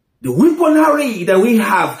 The weaponry that we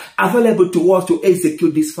have available to us to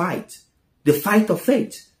execute this fight. The fight of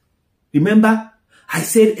faith. Remember, I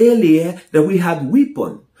said earlier that we have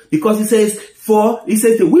weapon. Because it says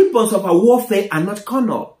the weapons of our warfare are not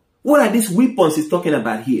carnal. What are these weapons he's talking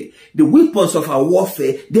about here? The weapons of our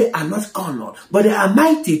warfare, they are not carnal, but they are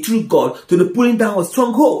mighty through God to the pulling down of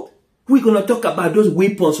stronghold. We're going to talk about those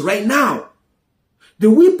weapons right now. The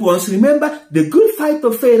weapons, remember, the good fight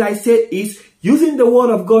of faith, I said, is using the word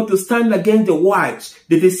of God to stand against the wiles,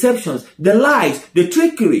 the deceptions, the lies, the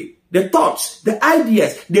trickery, the thoughts, the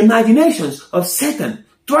ideas, the imaginations of Satan,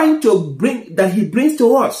 trying to he brings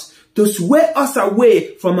to us, to sway us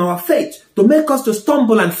away from our faith, to make us to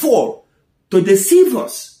stumble and fall, to deceive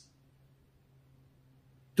us,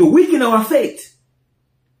 to weaken our faith.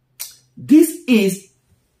 This is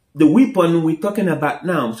the weapon we're talking about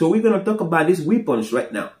now. So we're going to talk about these weapons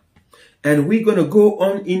right now. And we're going to go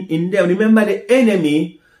on in them. Remember, the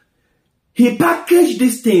enemy, he packaged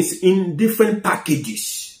these things in different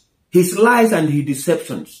packages. His lies and his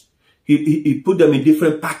deceptions. He put them in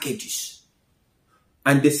different packages.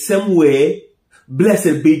 And the same way,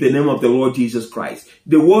 blessed be the name of the Lord Jesus Christ.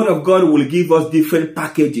 The word of God will give us different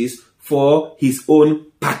packages for his own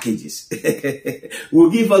packages. Will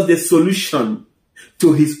give us the solution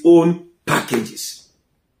to his own packages.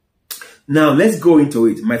 Now, let's go into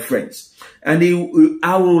it, my friends. And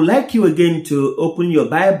I would like you again to open your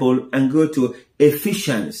Bible and go to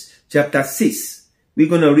Ephesians chapter 6. We're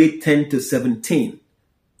going to read 10 to 17.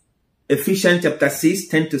 Ephesians chapter 6,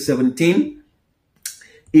 10 to 17.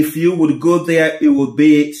 If you would go there, it would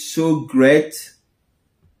be so great.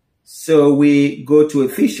 So we go to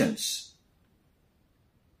Ephesians.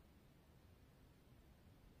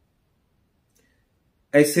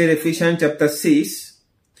 I said Ephesians chapter 6.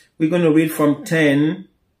 We're going to read from 10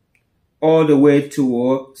 all the way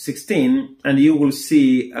to 16, and you will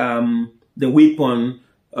see the weapon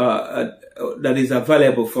that is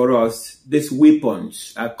available for us. These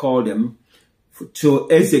weapons, I call them,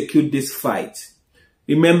 to execute this fight.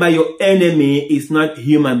 Remember, your enemy is not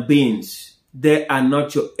human beings. They are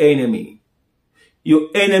not your enemy. Your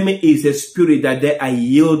enemy is a spirit that they are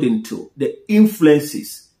yielding to. The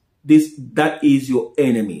influences, that is your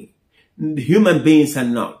enemy. Human beings are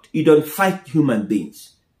not. You don't fight human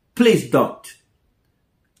beings. Please don't.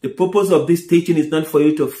 The purpose of this teaching is not for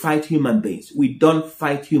you to fight human beings. We don't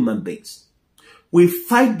fight human beings. We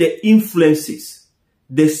fight the influences,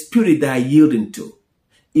 the spirit they are yielding to.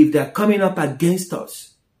 If they are coming up against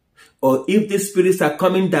us, or if these spirits are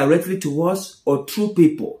coming directly to us or through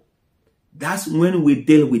people, that's when we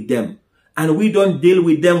deal with them. And we don't deal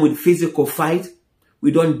with them with physical fight.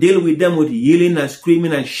 We don't deal with them with yelling and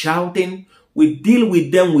screaming and shouting. We deal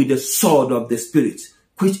with them with the sword of the Spirit,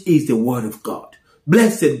 which is the word of God.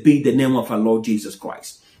 Blessed be the name of our Lord Jesus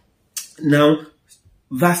Christ. Now,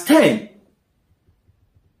 verse 10.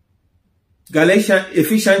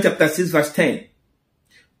 Ephesians chapter 6, verse 10.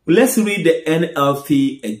 Let's read the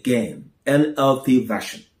NLT again. NLT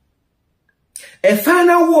version. A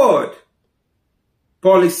final word.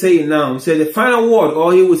 Paul is saying now, he said the final word,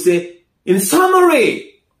 or he would say, in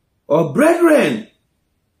summary, or brethren,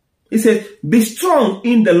 he said, be strong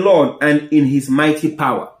in the Lord and in his mighty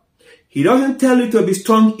power. He doesn't tell you to be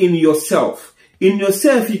strong in yourself. In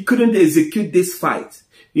yourself, you couldn't execute this fight.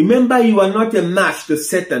 Remember, you are not a match to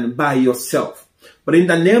Satan by yourself. But in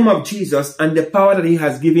the name of Jesus and the power that he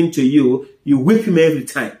has given to you, you whip him every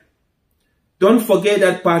time. Don't forget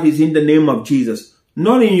that part is in the name of Jesus,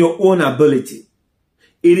 not in your own ability.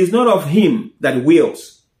 It is not of him that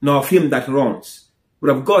wills, nor of him that runs,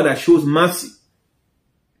 but of God that shows mercy.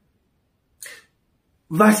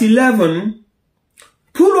 Verse 11,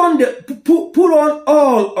 put on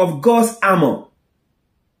all of God's armor,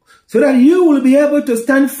 so that you will be able to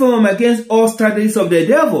stand firm against all strategies of the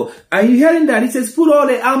devil. Are you hearing that? It says, put on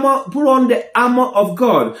the armor of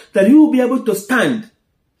God, that you will be able to stand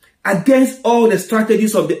against all the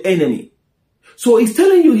strategies of the enemy. So he's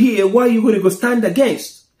telling you here what you're going to go stand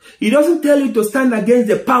against. He doesn't tell you to stand against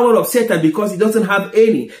the power of Satan because he doesn't have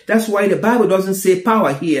any. That's why the Bible doesn't say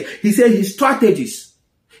power here. He says his strategies,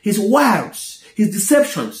 his wiles, his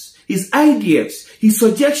deceptions, his ideas, his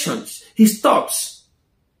suggestions, his thoughts.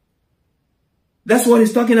 That's what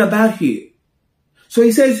he's talking about here. So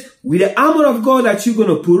he says, with the armor of God that you're going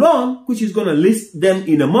to put on, which is going to list them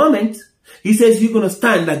in a moment, he says you're going to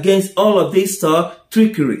stand against all of these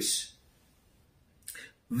trickeries.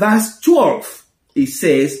 Verse 12, it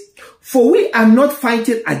says, for we are not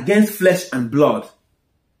fighting against flesh and blood,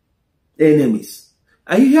 enemies.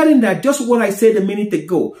 Are you hearing that? Just what I said a minute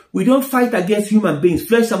ago. We don't fight against human beings.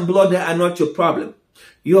 Flesh and blood, they are not your problem.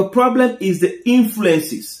 Your problem is the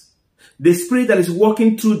influences, the spirit that is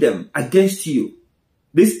working through them against you.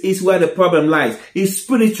 This is where the problem lies. It's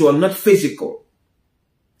spiritual, not physical.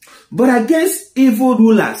 But against evil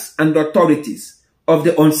rulers and authorities of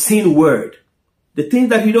the unseen world, the things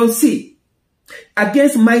that we don't see,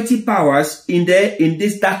 against mighty powers in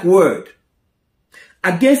this dark world,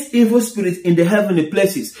 against evil spirits in the heavenly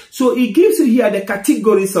places. So he gives you here the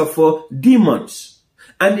categories of demons,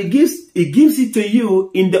 and he gives it to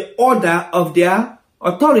you in the order of their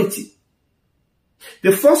authority.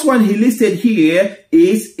 The first one he listed here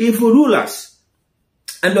is evil rulers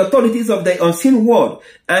and authorities of the unseen world.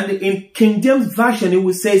 And in King James Version, it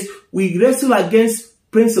will say, we wrestle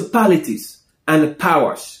against principalities and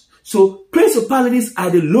powers. So principalities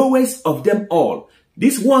are the lowest of them all.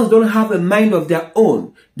 These ones don't have a mind of their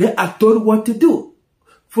own. They are told what to do.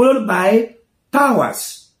 Followed by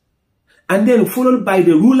powers. And then followed by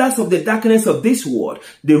the rulers of the darkness of this world.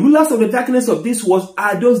 The rulers of the darkness of this world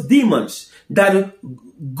are those demons that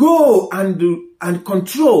go and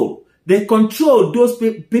control. They control those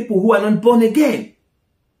people who are not born again.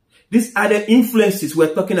 These are the influences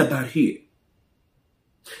we're talking about here.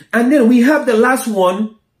 And then we have the last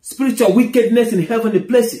one, spiritual wickedness in heavenly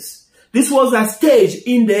places. This was a stage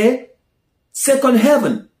in the second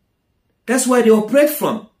heaven. That's where they operate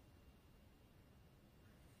from.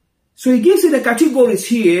 So he gives you the categories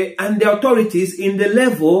here and the authorities in the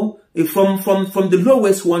level from the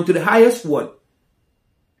lowest one to the highest one.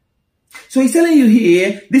 So he's telling you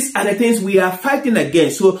here, these are the things we are fighting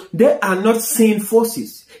against. So they are not seen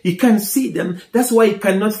forces. You can't see them. That's why you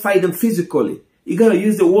cannot fight them physically. You got to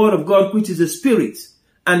use the word of God, which is the spirit,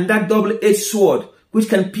 and that double-edged sword, which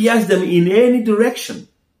can pierce them in any direction.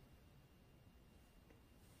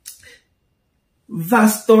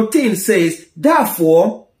 Verse 13 says,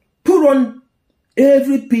 therefore, put on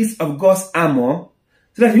every piece of God's armor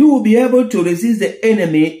so that you will be able to resist the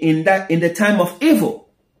enemy in the time of evil.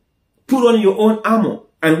 Put on your own armor.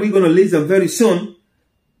 And we're going to list them very soon.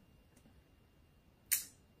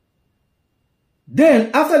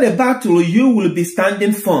 Then after the battle, you will be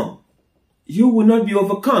standing firm. You will not be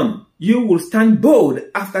overcome. You will stand bold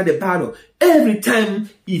after the battle. Every time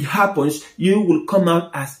it happens, you will come out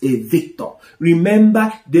as a victor.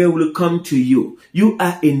 Remember, they will come to you. You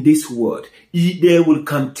are in this world. They will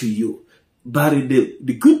come to you. But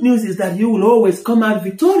the good news is that you will always come out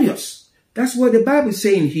victorious. That's what the Bible is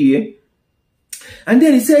saying here. And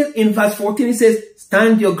then it says in verse 14, it says,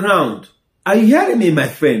 stand your ground. Are you hearing me, my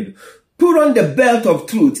friend? Put on the belt of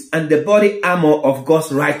truth and the body armor of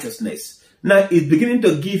God's righteousness. Now, it's beginning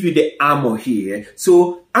to give you the armor here.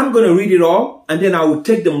 So, I'm going to read it all, and then I will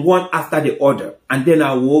take them one after the other, and then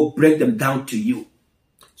I will break them down to you.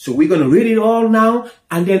 So, we're going to read it all now,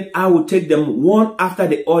 and then I will take them one after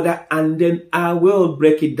the other, and then I will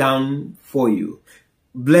break it down for you.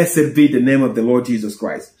 Blessed be the name of the Lord Jesus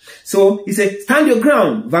Christ. So, he said, stand your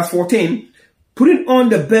ground, verse 14, putting on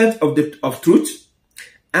the belt of truth,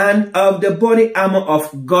 and of the body armor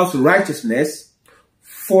of God's righteousness.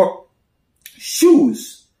 For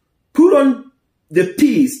shoes, put on the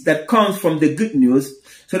peace that comes from the good news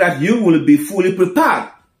so that you will be fully prepared.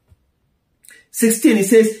 16, it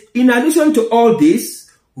says, in addition to all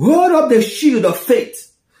this, hold up the shield of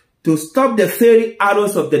faith to stop the fiery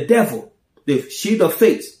arrows of the devil. The shield of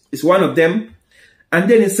faith is one of them. And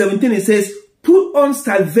then in 17, it says, put on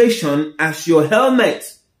salvation as your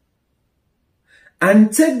helmet.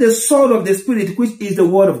 And take the sword of the Spirit, which is the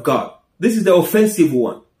word of God. This is the offensive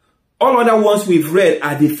one. All other ones we've read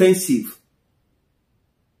are defensive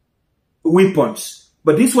weapons.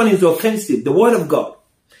 But this one is offensive, the word of God.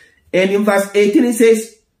 And in verse 18 it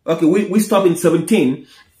says, okay, we stop in 17.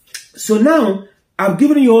 So now, I've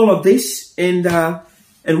given you all of this. And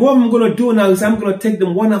what I'm going to do now is I'm going to take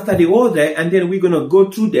them one after the other. And then we're going to go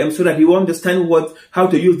through them so that you understand how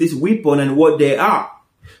to use this weapon and what they are.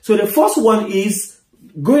 So the first one is,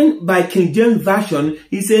 going by King James Version,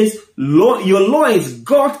 he says, your loins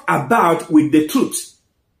girt about with the truth.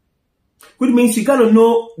 Which means you got to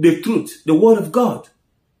know the truth, the word of God.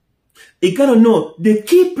 You got to know the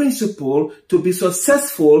key principle to be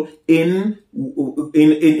successful in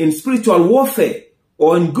spiritual warfare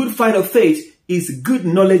or in good fight of faith is good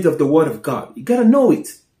knowledge of the word of God. You got to know it.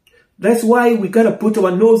 That's why we got to put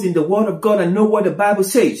our nose in the word of God and know what the Bible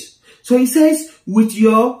says. So he says, with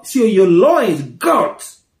your loins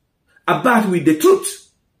girt about with the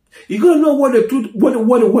truth. You're gonna know what the truth,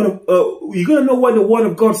 you're gonna know what the word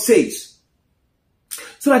of God says,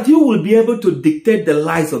 so that you will be able to dictate the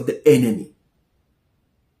lies of the enemy.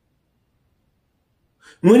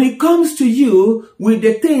 When it comes to you with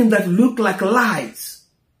the things that look like lies,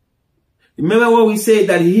 remember what we say,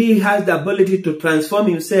 that he has the ability to transform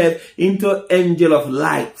himself into angel of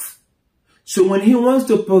light. So when he wants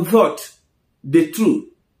to pervert the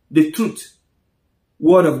truth,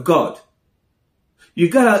 word of God, you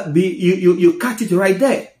gotta be, you catch it right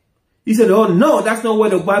there. He said, oh no, that's not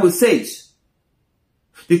what the Bible says.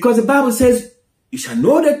 Because the Bible says, you shall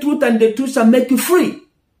know the truth and the truth shall make you free.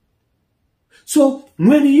 So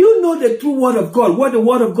when you know the true word of God, what the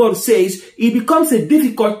word of God says, it becomes a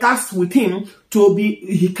difficult task with him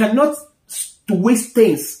he cannot to waste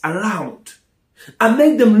things around and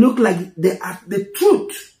make them look like they are the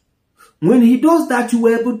truth. When he does that, you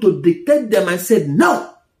were able to dictate them and said,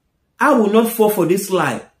 no, I will not fall for this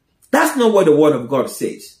lie. That's not what the word of God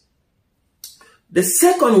says. The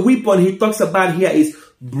second weapon he talks about here is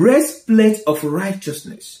breastplate of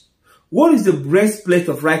righteousness. What is the breastplate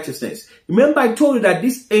of righteousness? Remember, I told you that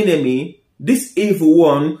this enemy, this evil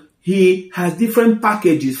one, he has different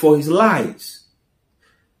packages for his lies.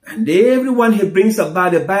 And everyone he brings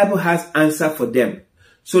about, the Bible has answer for them.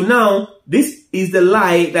 So now, this is the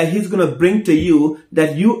lie that he's going to bring to you,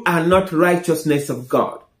 that you are not righteousness of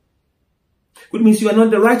God. Which means you are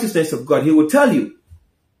not the righteousness of God. He will tell you.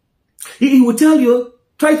 He will tell you,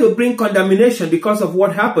 try to bring condemnation because of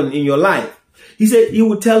what happened in your life. He said, he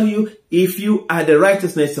will tell you, if you are the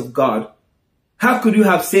righteousness of God, how could you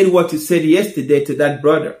have said what you said yesterday to that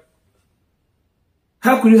brother?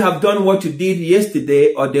 How could you have done what you did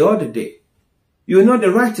yesterday or the other day? You are not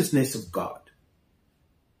the righteousness of God.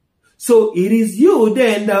 So it is you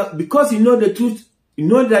then that because you know the truth, you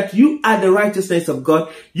know that you are the righteousness of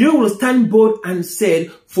God, you will stand bold and say,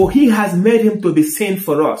 for he has made him to be sin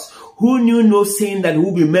for us, who knew no sin, that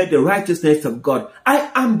will be made the righteousness of God.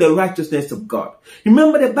 I am the righteousness of God.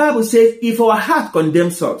 Remember the Bible says, if our heart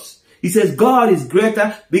condemns us, it says God is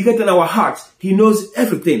greater, bigger than our hearts. He knows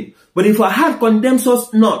everything. But if our heart condemns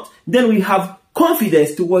us not, then we have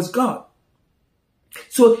confidence towards God.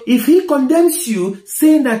 So if he condemns you,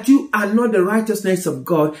 saying that you are not the righteousness of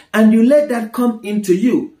God, and you let that come into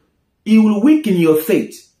you, it will weaken your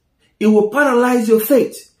faith. It will paralyze your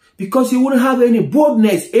faith, because you wouldn't have any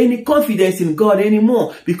boldness, any confidence in God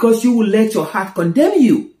anymore, because you will let your heart condemn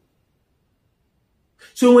you.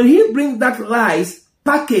 So when he brings that lies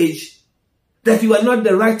package that you are not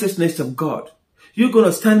the righteousness of God, you're going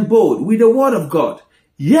to stand bold with the word of God.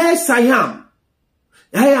 Yes, I am.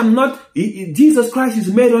 I am not, Jesus Christ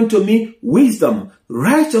is made unto me wisdom,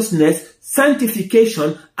 righteousness,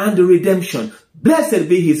 sanctification, and redemption. Blessed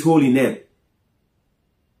be his holy name.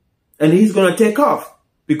 And he's going to take off,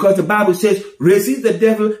 because the Bible says, resist the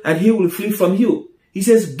devil and he will flee from you. He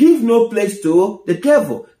says, give no place to the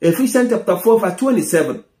devil. Ephesians chapter 4 verse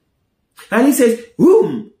 27. And he says,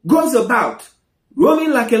 whom goes about,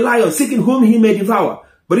 roaming like a lion, seeking whom he may devour.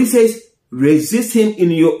 But he says, resist him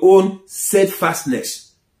in your own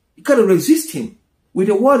steadfastness. You got to resist him with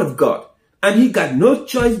the word of God. And he got no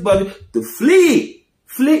choice but to flee.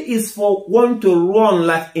 Flee is for one to run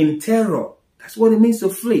like in terror. That's what it means to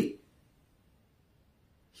flee.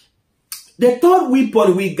 The third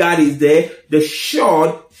weapon we got is the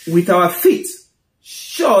sword with our feet.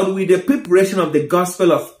 Sword with the preparation of the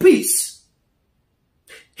gospel of peace.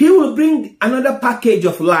 He will bring another package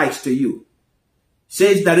of lies to you.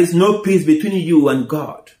 Says there is no peace between you and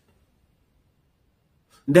God.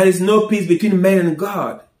 There is no peace between man and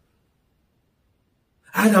God.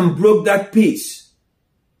 Adam broke that peace.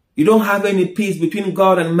 You don't have any peace between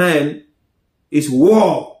God and man. It's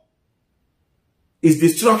war. It's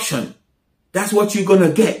destruction. That's what you're going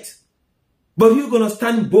to get. But you're going to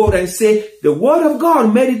stand bold and say, the word of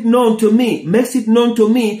God made it known to me, makes it known to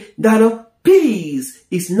me that peace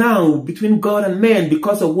is now between God and man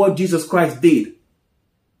because of what Jesus Christ did.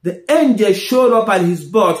 The angel showed up at his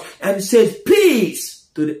birth and said, peace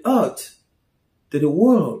to the earth, to the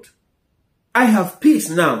world. I have peace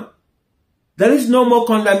now. There is no more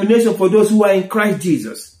condemnation for those who are in Christ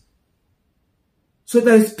Jesus. So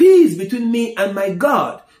there is peace between me and my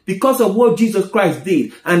God because of what Jesus Christ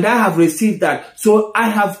did. And I have received that. So I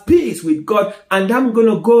have peace with God. And I'm going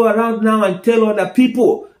to go around now and tell other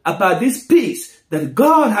people about this peace that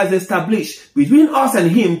God has established between us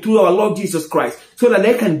and him through our Lord Jesus Christ, so that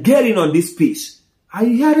they can get in on this peace. Are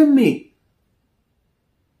you hearing me?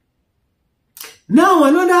 Now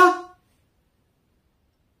another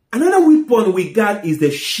weapon we got is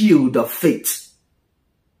the shield of faith.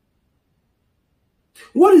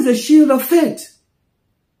 What is the shield of faith?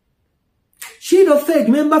 Shield of faith.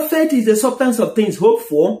 Remember, faith is the substance of things hoped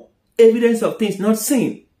for, evidence of things not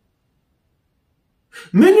seen.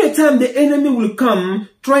 Many a time the enemy will come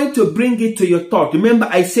trying to bring it to your thought. Remember,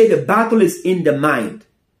 I say the battle is in the mind.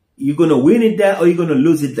 You're going to win it there or you're going to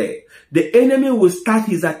lose it there. The enemy will start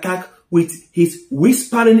his attack with his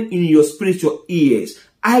whispering in your spiritual ears,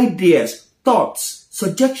 ideas, thoughts,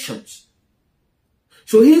 suggestions.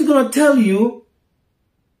 So he's going to tell you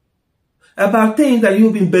about things that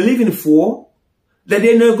you've been believing for, that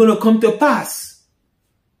they're not going to come to pass.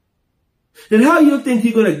 Then how you think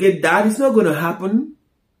you're going to get that? It's not going to happen.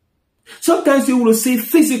 Sometimes you will see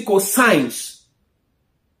physical signs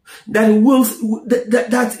that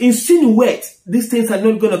insinuate these things are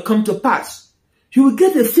not going to come to pass. You will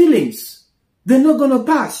get the feelings. They're not going to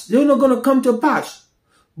pass. They're not going to come to pass.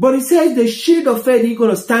 But it says the shield of faith, you're going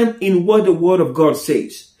to stand in what the word of God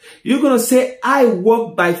says. You're going to say, I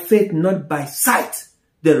walk by faith, not by sight.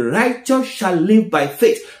 The righteous shall live by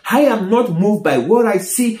faith. I am not moved by what I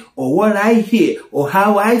see or what I hear or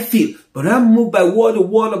how I feel, but I'm moved by what the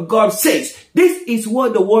word of God says. This is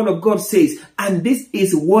what the word of God says, and this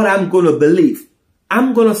is what I'm going to believe.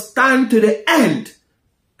 I'm going to stand to the end.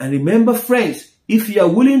 And remember, friends, if you are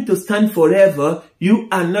willing to stand forever, you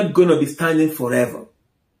are not going to be standing forever.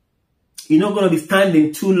 You're not going to be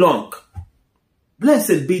standing too long.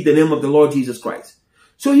 Blessed be the name of the Lord Jesus Christ.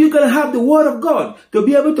 So you're going to have the word of God to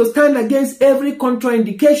be able to stand against every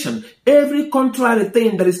contraindication, every contrary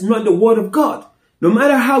thing that is not the word of God. No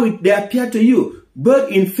matter how they appear to you,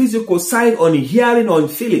 but in physical sight, on hearing, or in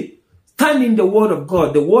feeling, stand in the word of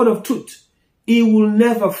God, the word of truth. He will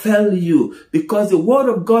never fail you because the word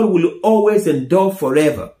of God will always endure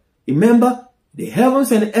forever. Remember, the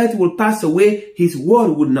heavens and earth will pass away, his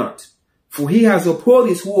word will not. For he has upheld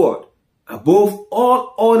his word above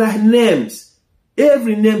all other names.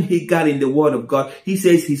 Every name he got in the word of God, he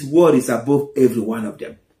says his word is above every one of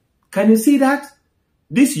them. Can you see that?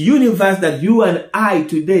 This universe that you and I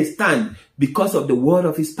today stand because of the word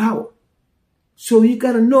of his power. So you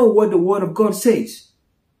got to know what the word of God says.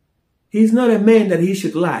 He's not a man that he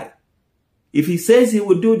should lie. If he says he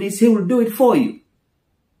will do this, he will do it for you.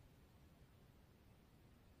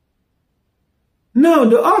 Now,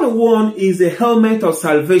 the other one is a helmet of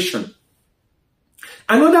salvation.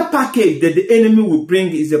 Another package that the enemy will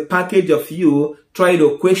bring is a package of you trying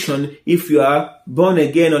to question if you are born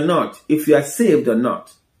again or not, if you are saved or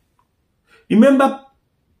not. Remember,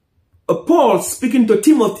 Paul speaking to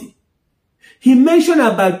Timothy, he mentioned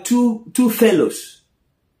about two fellows.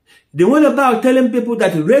 The one about telling people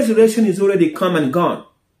that resurrection is already come and gone.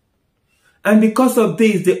 And because of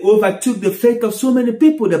this, they overtook the faith of so many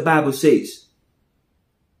people, the Bible says.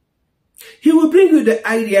 He will bring you the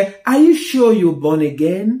idea, are you sure you're born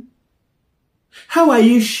again? How are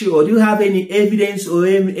you sure? Do you have any evidence or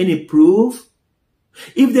any proof?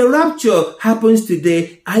 If the rapture happens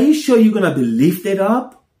today, are you sure you're going to be lifted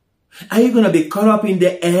up? Are you going to be caught up in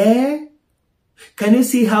the air? Can you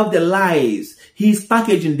see how the lies, he's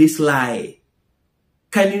packaging this lie?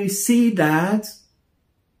 Can you see that?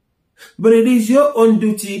 But it is your own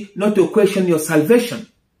duty not to question your salvation.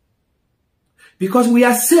 Because we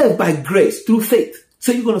are saved by grace through faith.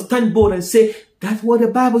 So you're going to stand bold and say, that's what the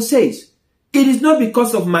Bible says. It is not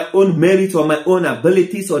because of my own merit or my own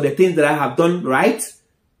abilities or the things that I have done right.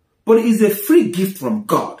 But it is a free gift from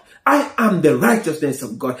God. I am the righteousness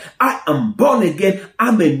of God. I am born again.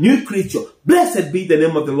 I'm a new creature. Blessed be the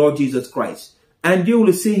name of the Lord Jesus Christ. And you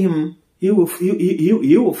will see him. He will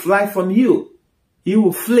fly from you. He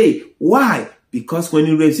will flee. Why? Because when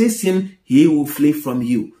you resist him, he will flee from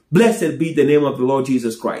you. Blessed be the name of the Lord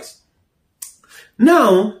Jesus Christ.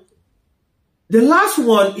 Now, the last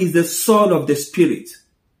one is the sword of the Spirit,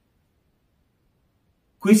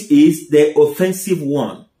 which is the offensive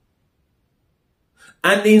one.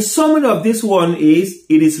 And the summary of this one is,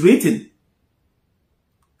 it is written.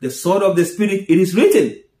 The sword of the Spirit, it is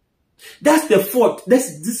written. That's the fourth. This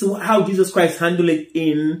is how Jesus Christ handled it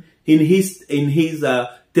in his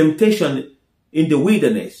temptation in the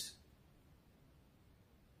wilderness.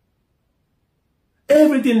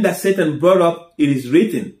 Everything that Satan brought up, it is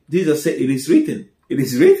written. Jesus said, it is written. It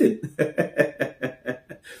is written.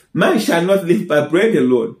 Man shall not live by bread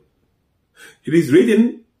alone. It is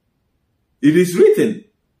written. It is written.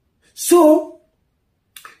 So,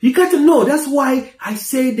 you got to know. That's why I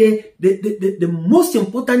say the most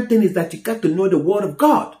important thing is that you got to know the word of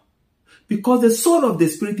God. Because the sword of the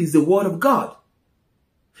Spirit is the word of God.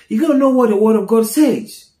 You got to know what the word of God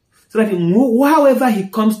says. So that however he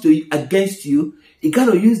comes to you, against you, you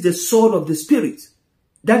got to use the sword of the Spirit.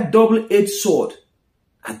 That double-edged sword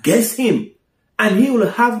against him. And he will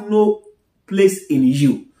have no place in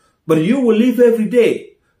you. But you will live every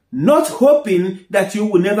day, not hoping that you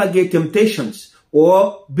will never get temptations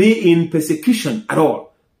or be in persecution at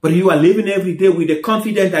all. But you are living every day with the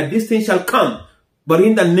confidence that this thing shall come. But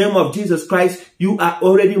in the name of Jesus Christ, you are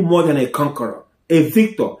already more than a conqueror, a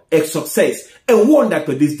victor, a success, a wonder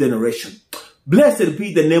to this generation. Blessed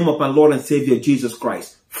be the name of our Lord and Savior Jesus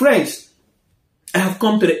Christ. Friends, I have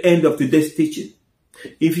come to the end of today's teaching.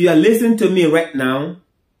 If you are listening to me right now,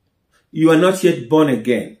 you are not yet born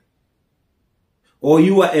again. Or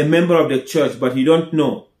you are a member of the church, but you don't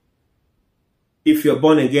know if you're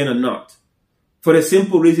born again or not. For the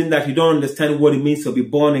simple reason that you don't understand what it means to be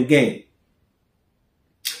born again.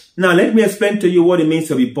 Now, let me explain to you what it means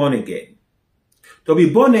to be born again. To be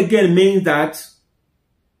born again means that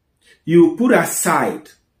you put aside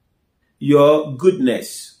your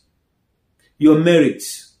goodness, your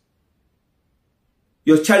merits,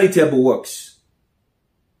 your charitable works,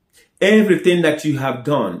 everything that you have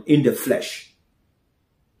done in the flesh.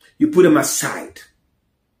 You put them aside.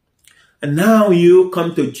 And now you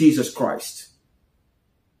come to Jesus Christ.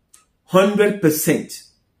 100%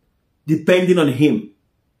 depending on him.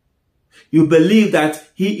 You believe that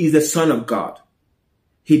he is the Son of God.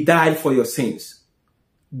 He died for your sins.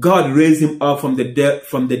 God raised him up from the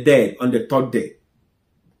dead on the third day.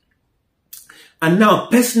 And now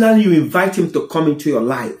personally you invite him to come into your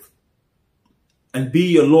life and be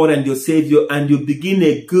your Lord and your Savior, and you begin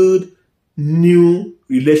a good new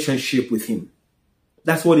relationship with him.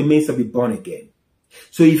 That's what it means to be born again.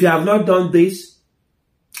 So if you have not done this,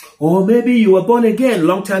 or maybe you were born again a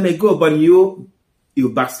long time ago, but you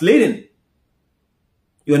backslidden,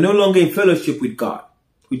 You are no longer in fellowship with God,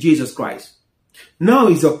 with Jesus Christ. Now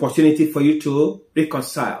is the opportunity for you to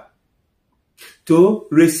reconcile, to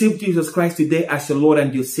receive Jesus Christ today as your Lord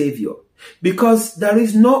and your Savior, because there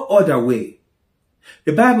is no other way.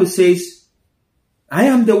 The Bible says, I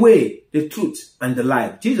am the way, the truth, and the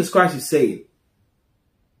life. Jesus Christ is saying,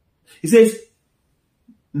 he says,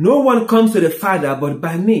 no one comes to the Father but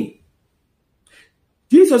by me.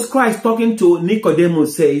 Jesus Christ talking to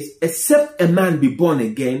Nicodemus says, except a man be born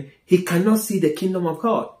again, he cannot see the kingdom of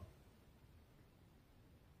God.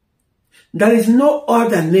 There is no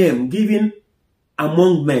other name given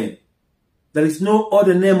among men. There is no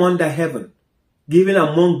other name under heaven given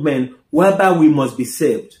among men whereby we must be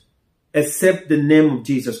saved, except the name of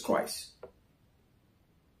Jesus Christ.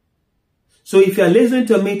 So if you are listening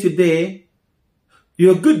to me today,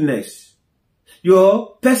 your goodness,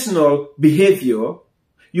 your personal behavior,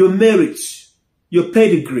 your marriage, your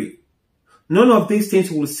pedigree, none of these things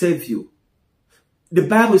will save you. The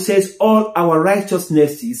Bible says all our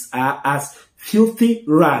righteousnesses are as filthy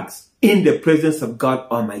rags in the presence of God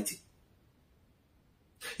Almighty.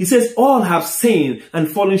 He says all have sinned and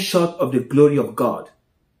fallen short of the glory of God.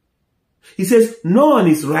 He says no one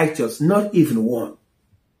is righteous, not even one.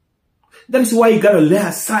 That is why you got to lay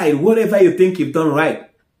aside whatever you think you've done right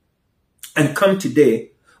and come today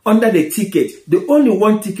under the ticket, the only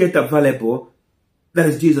one ticket available, that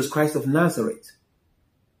is Jesus Christ of Nazareth.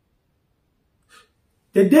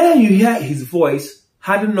 The day you hear his voice,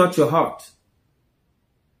 harden not your heart.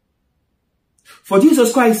 For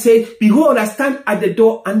Jesus Christ said, behold, I stand at the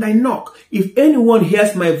door and I knock. If anyone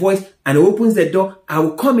hears my voice and opens the door, I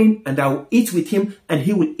will come in and I will eat with him and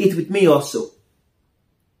he will eat with me also.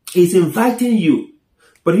 He's inviting you,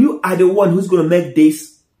 but you are the one who's going to make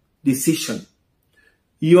this decision.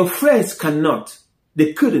 Your friends cannot.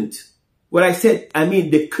 They couldn't. What I said, I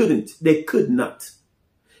mean they couldn't. They could not.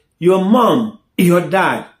 Your mom, your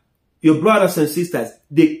dad, your brothers and sisters,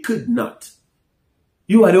 they could not.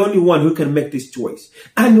 You are the only one who can make this choice.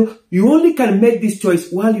 And you only can make this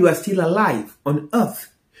choice while you are still alive on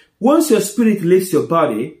earth. Once your spirit leaves your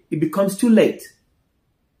body, it becomes too late.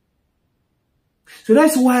 So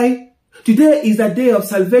that's why today is the day of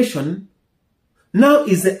salvation. Now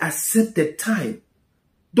is the accepted time.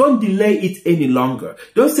 Don't delay it any longer.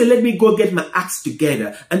 Don't say, let me go get my acts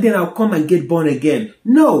together and then I'll come and get born again.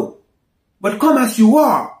 No, but come as you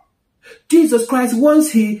are. Jesus Christ,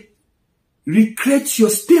 once he recreates your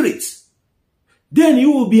spirit, then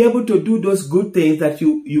you will be able to do those good things that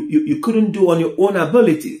you couldn't do on your own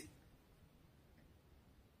ability.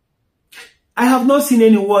 I have not seen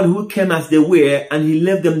anyone who came as they were and he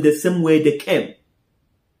left them the same way they came.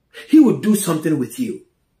 He will do something with you.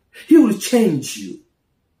 He will change you.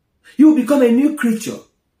 You will become a new creature.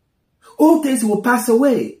 All things will pass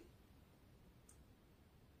away.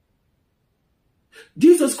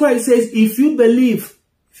 Jesus Christ says, if you don't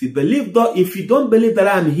believe that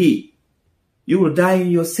I am he, you will die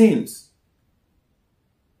in your sins.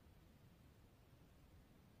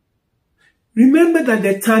 Remember that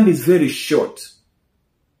the time is very short.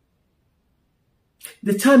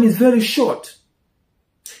 The time is very short.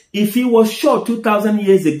 If it was short 2,000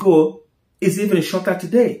 years ago, it's even shorter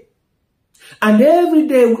today. And every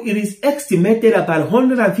day it is estimated about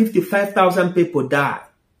 155,000 people die.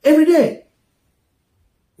 Every day.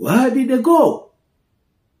 Where did they go?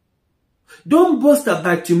 Don't boast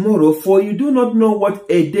about tomorrow, for you do not know what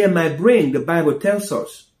a day might bring, the Bible tells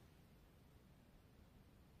us.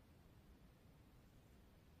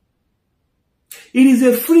 It is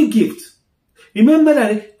a free gift. Remember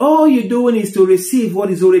that all you're doing is to receive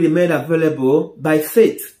what is already made available by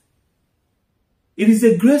faith. It is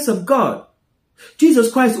the grace of God.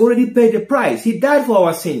 Jesus Christ already paid the price. He died for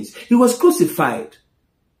our sins. He was crucified.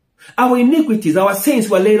 Our iniquities, our sins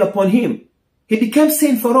were laid upon him. He became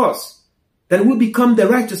sin for us, that we become the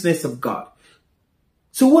righteousness of God.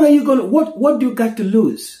 So what do you got to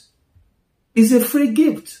lose? It's a free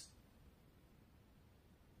gift.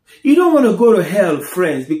 You don't want to go to hell,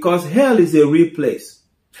 friends, because hell is a real place.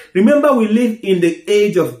 Remember, we live in the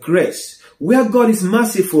age of grace, where God is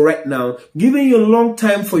merciful right now, giving you a long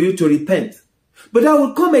time for you to repent. But there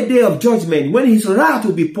will come a day of judgment when his wrath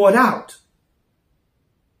will be poured out.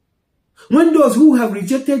 When those who have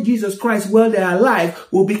rejected Jesus Christ while they are alive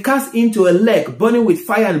will be cast into a lake burning with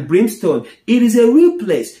fire and brimstone. It is a real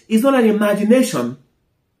place. It's not an imagination.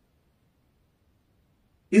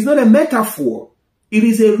 It's not a metaphor. It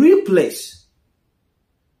is a real place.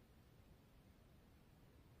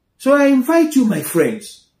 So I invite you, my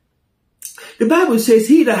friends. The Bible says,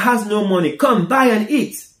 he that has no money, come, buy and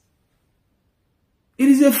eat. It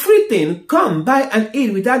is a free thing. Come, buy and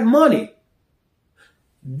eat without money.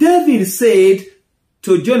 David said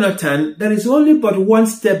to Jonathan, there is only but one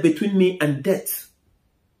step between me and death.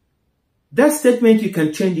 That statement, you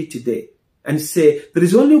can change it today and say, there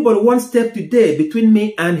is only but one step today between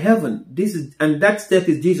me and heaven. And that step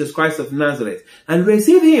is Jesus Christ of Nazareth. And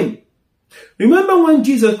receive him. Remember when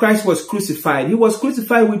Jesus Christ was crucified, he was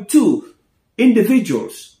crucified with two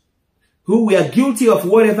individuals who were guilty of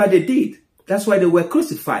whatever they did. That's why they were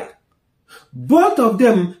crucified. Both of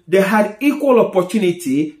them, they had equal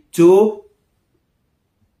opportunity to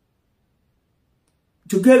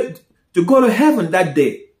go to heaven that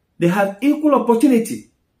day. They have equal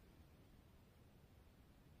opportunity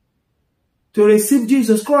to receive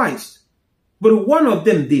Jesus Christ. But one of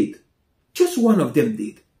them did. Just one of them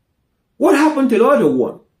did. What happened to the other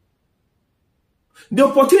one? The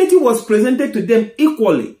opportunity was presented to them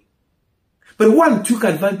equally, but one took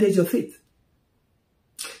advantage of it.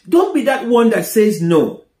 Don't be that one that says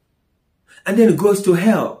no and then goes to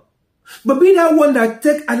hell. But be that one that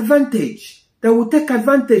take advantage, that will take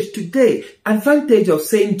advantage today, advantage of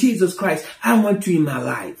saying, Jesus Christ, I want you in my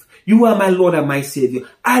life. You are my Lord and my Savior.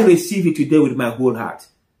 I receive you today with my whole heart.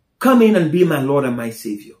 Come in and be my Lord and my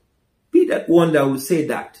Savior. Be that one that will say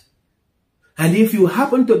that. And if you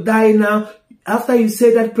happen to die now, after you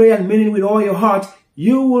say that prayer and mean it with all your heart,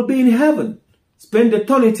 you will be in heaven. Spend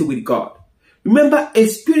eternity with God. Remember, a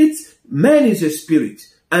spirit, man is a spirit.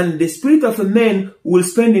 And the spirit of a man will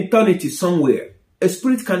spend eternity somewhere. A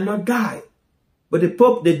spirit cannot die. But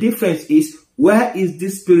the difference is, where is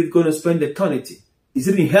this spirit going to spend eternity? Is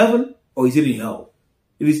it in heaven or is it in hell?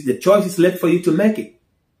 The choice is left for you to make it.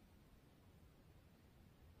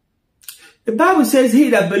 The Bible says, he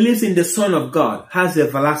that believes in the Son of God has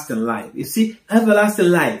everlasting life. You see, everlasting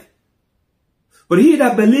life. But he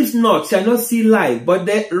that believes not shall not see life, but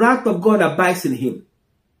the wrath of God abides in him.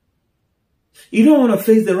 You don't want to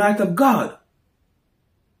face the wrath of God.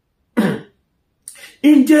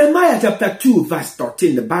 In Jeremiah chapter 2 verse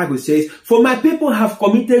 13, the Bible says, for my people have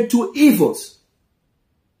committed two evils.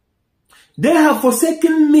 They have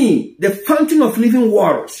forsaken me, the fountain of living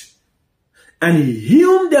waters, and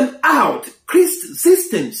hewn them out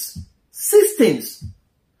systems,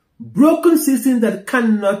 broken systems that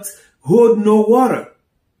cannot hold no water.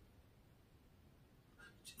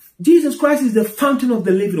 Jesus Christ is the fountain of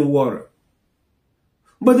the living water.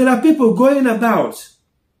 But there are people going about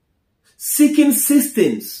seeking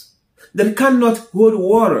systems that cannot hold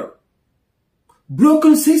water.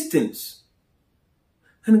 Broken systems.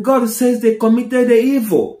 And God says they committed the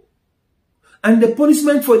evil. And the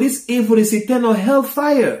punishment for this evil is eternal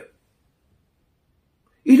hellfire.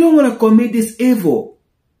 You don't want to commit this evil.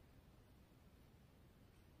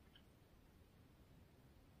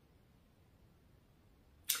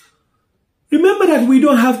 Remember that we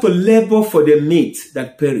don't have to labor for the meat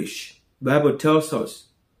that perish. The Bible tells us.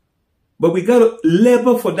 But we got to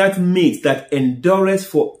labor for that meat that endures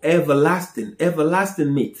for everlasting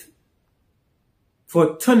meat.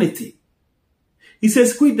 For eternity. He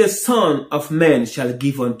says, which the Son of Man shall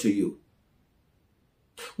give unto you.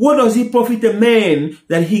 What does it profit a man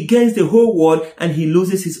that he gains the whole world and he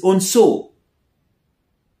loses his own soul?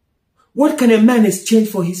 What can a man exchange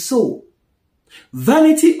for his soul?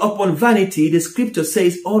 Vanity upon vanity, the scripture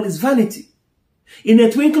says all is vanity. In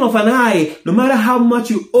a twinkle of an eye, no matter how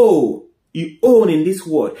much you own in this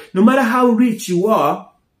world, no matter how rich you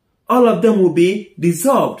are, all of them will be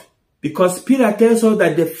dissolved. Because Peter tells us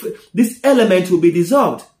that this element will be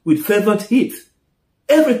dissolved with fervent heat.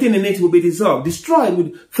 Everything in it will be dissolved, destroyed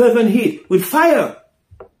with fervent heat, with fire.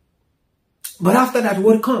 But after that,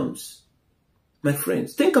 what comes? My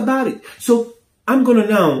friends, think about it. So I'm going to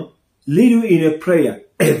now lead you in a prayer,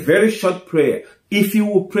 a very short prayer. If you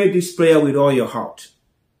will pray this prayer with all your heart,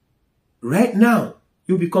 right now,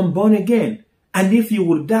 you become born again. And if you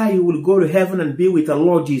will die, you will go to heaven and be with the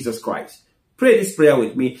Lord Jesus Christ. Pray this prayer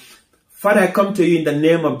with me. Father, I come to you in the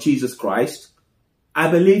name of Jesus Christ.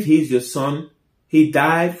 I believe he is your son. He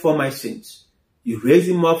died for my sins. You raised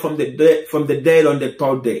him up from the dead on the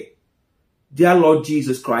third day. Dear Lord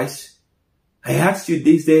Jesus Christ, I ask you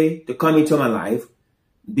this day to come into my life,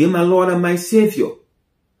 be my Lord and my Savior.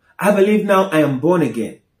 I believe now I am born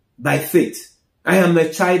again by faith. I am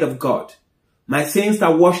a child of God. My sins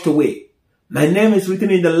are washed away. My name is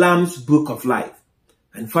written in the Lamb's book of life.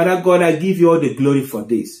 And Father God, I give you all the glory for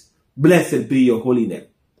this. Blessed be your holy name.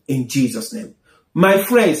 In Jesus' name. My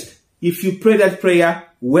friends, if you pray that prayer,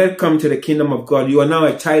 welcome to the kingdom of God. You are now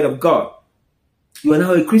a child of God. You are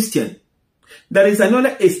now a Christian. There is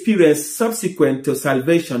another experience subsequent to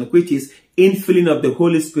salvation, which is infilling of the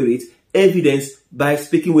Holy Spirit, evidenced by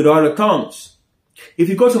speaking with other tongues. If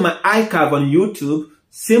you go to my archive on YouTube,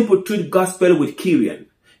 Simple Truth Gospel with Kyrian,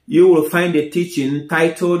 you will find a teaching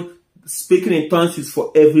titled Speaking in Tongues is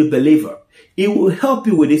for Every Believer. It will help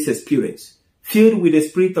you with this experience. Filled with the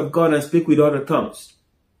Spirit of God and speak with other tongues.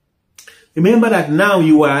 Remember that now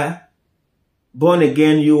you are born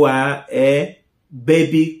again, you are a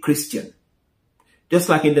baby Christian. Just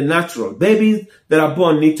like in the natural, babies that are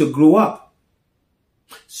born need to grow up.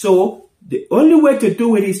 So the only way to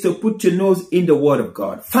do it is to put your nose in the Word of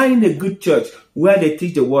God. Find a good church where they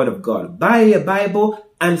teach the Word of God. Buy a Bible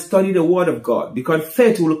and study the Word of God, because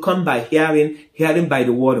faith will come by hearing, hearing by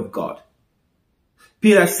the Word of God.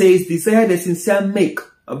 Peter says, desire the sincere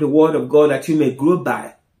milk of the Word of God that you may grow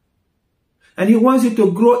by. And he wants you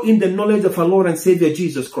to grow in the knowledge of our Lord and Savior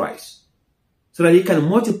Jesus Christ, so that he can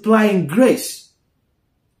multiply in grace.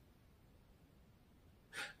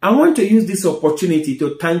 I want to use this opportunity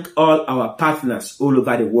to thank all our partners all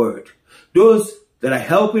over the world. Those that are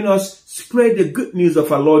helping us spread the good news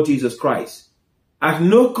of our Lord Jesus Christ at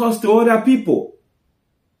no cost to other people.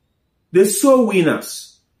 The soul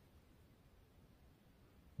winners.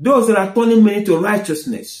 Those that are turning many to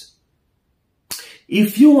righteousness.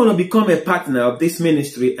 If you want to become a partner of this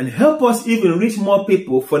ministry and help us even reach more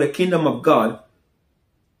people for the kingdom of God,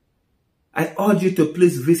 I urge you to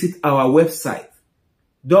please visit our website,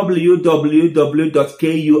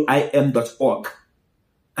 www.kuim.org.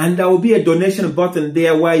 And there will be a donation button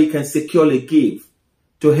there where you can securely give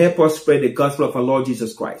to help us spread the gospel of our Lord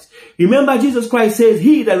Jesus Christ. Remember, Jesus Christ says,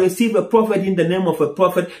 he that receives a prophet in the name of a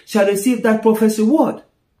prophet shall receive that prophet's reward.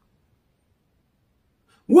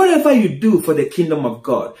 Whatever you do for the kingdom of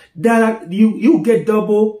God, you get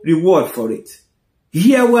double reward for it.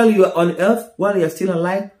 Here while you are on earth, while you are still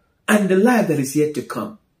alive, and the life that is yet to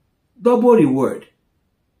come. Double reward.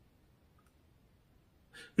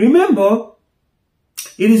 Remember,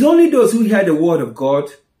 it is only those who hear the word of God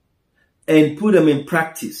and put them in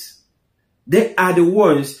practice. They are the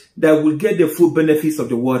ones that will get the full benefits of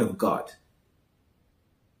the word of God.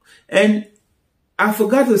 And I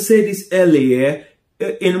forgot to say this earlier.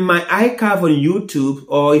 In my archive on YouTube,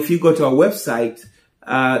 or if you go to our website,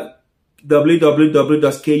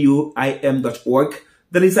 www.kuim.org,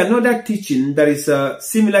 there is another teaching that is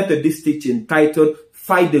similar to this teaching titled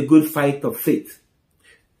Fight the Good Fight of Faith.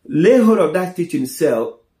 Lay hold of that teaching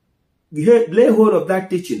lay hold of that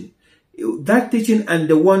teaching. That teaching and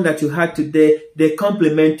the one that you had today, they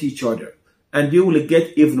complement each other. And you will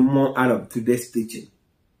get even more out of today's teaching.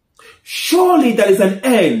 Surely there is an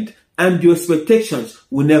end, and your expectations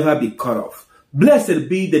will never be cut off. Blessed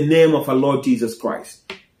be the name of our Lord Jesus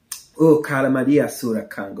Christ. Oh, Karamadia Sura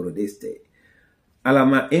Kangro deste.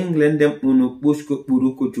 Alama Englandem unu busco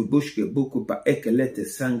buruko to bushke buku pa ekelete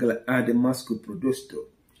sangla ade masco produsto.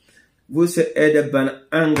 Vuse ede ban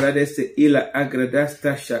angradeste ila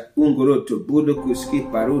agradastasha ungoroto buduku ski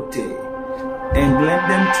parute.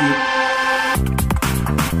 Englandem ti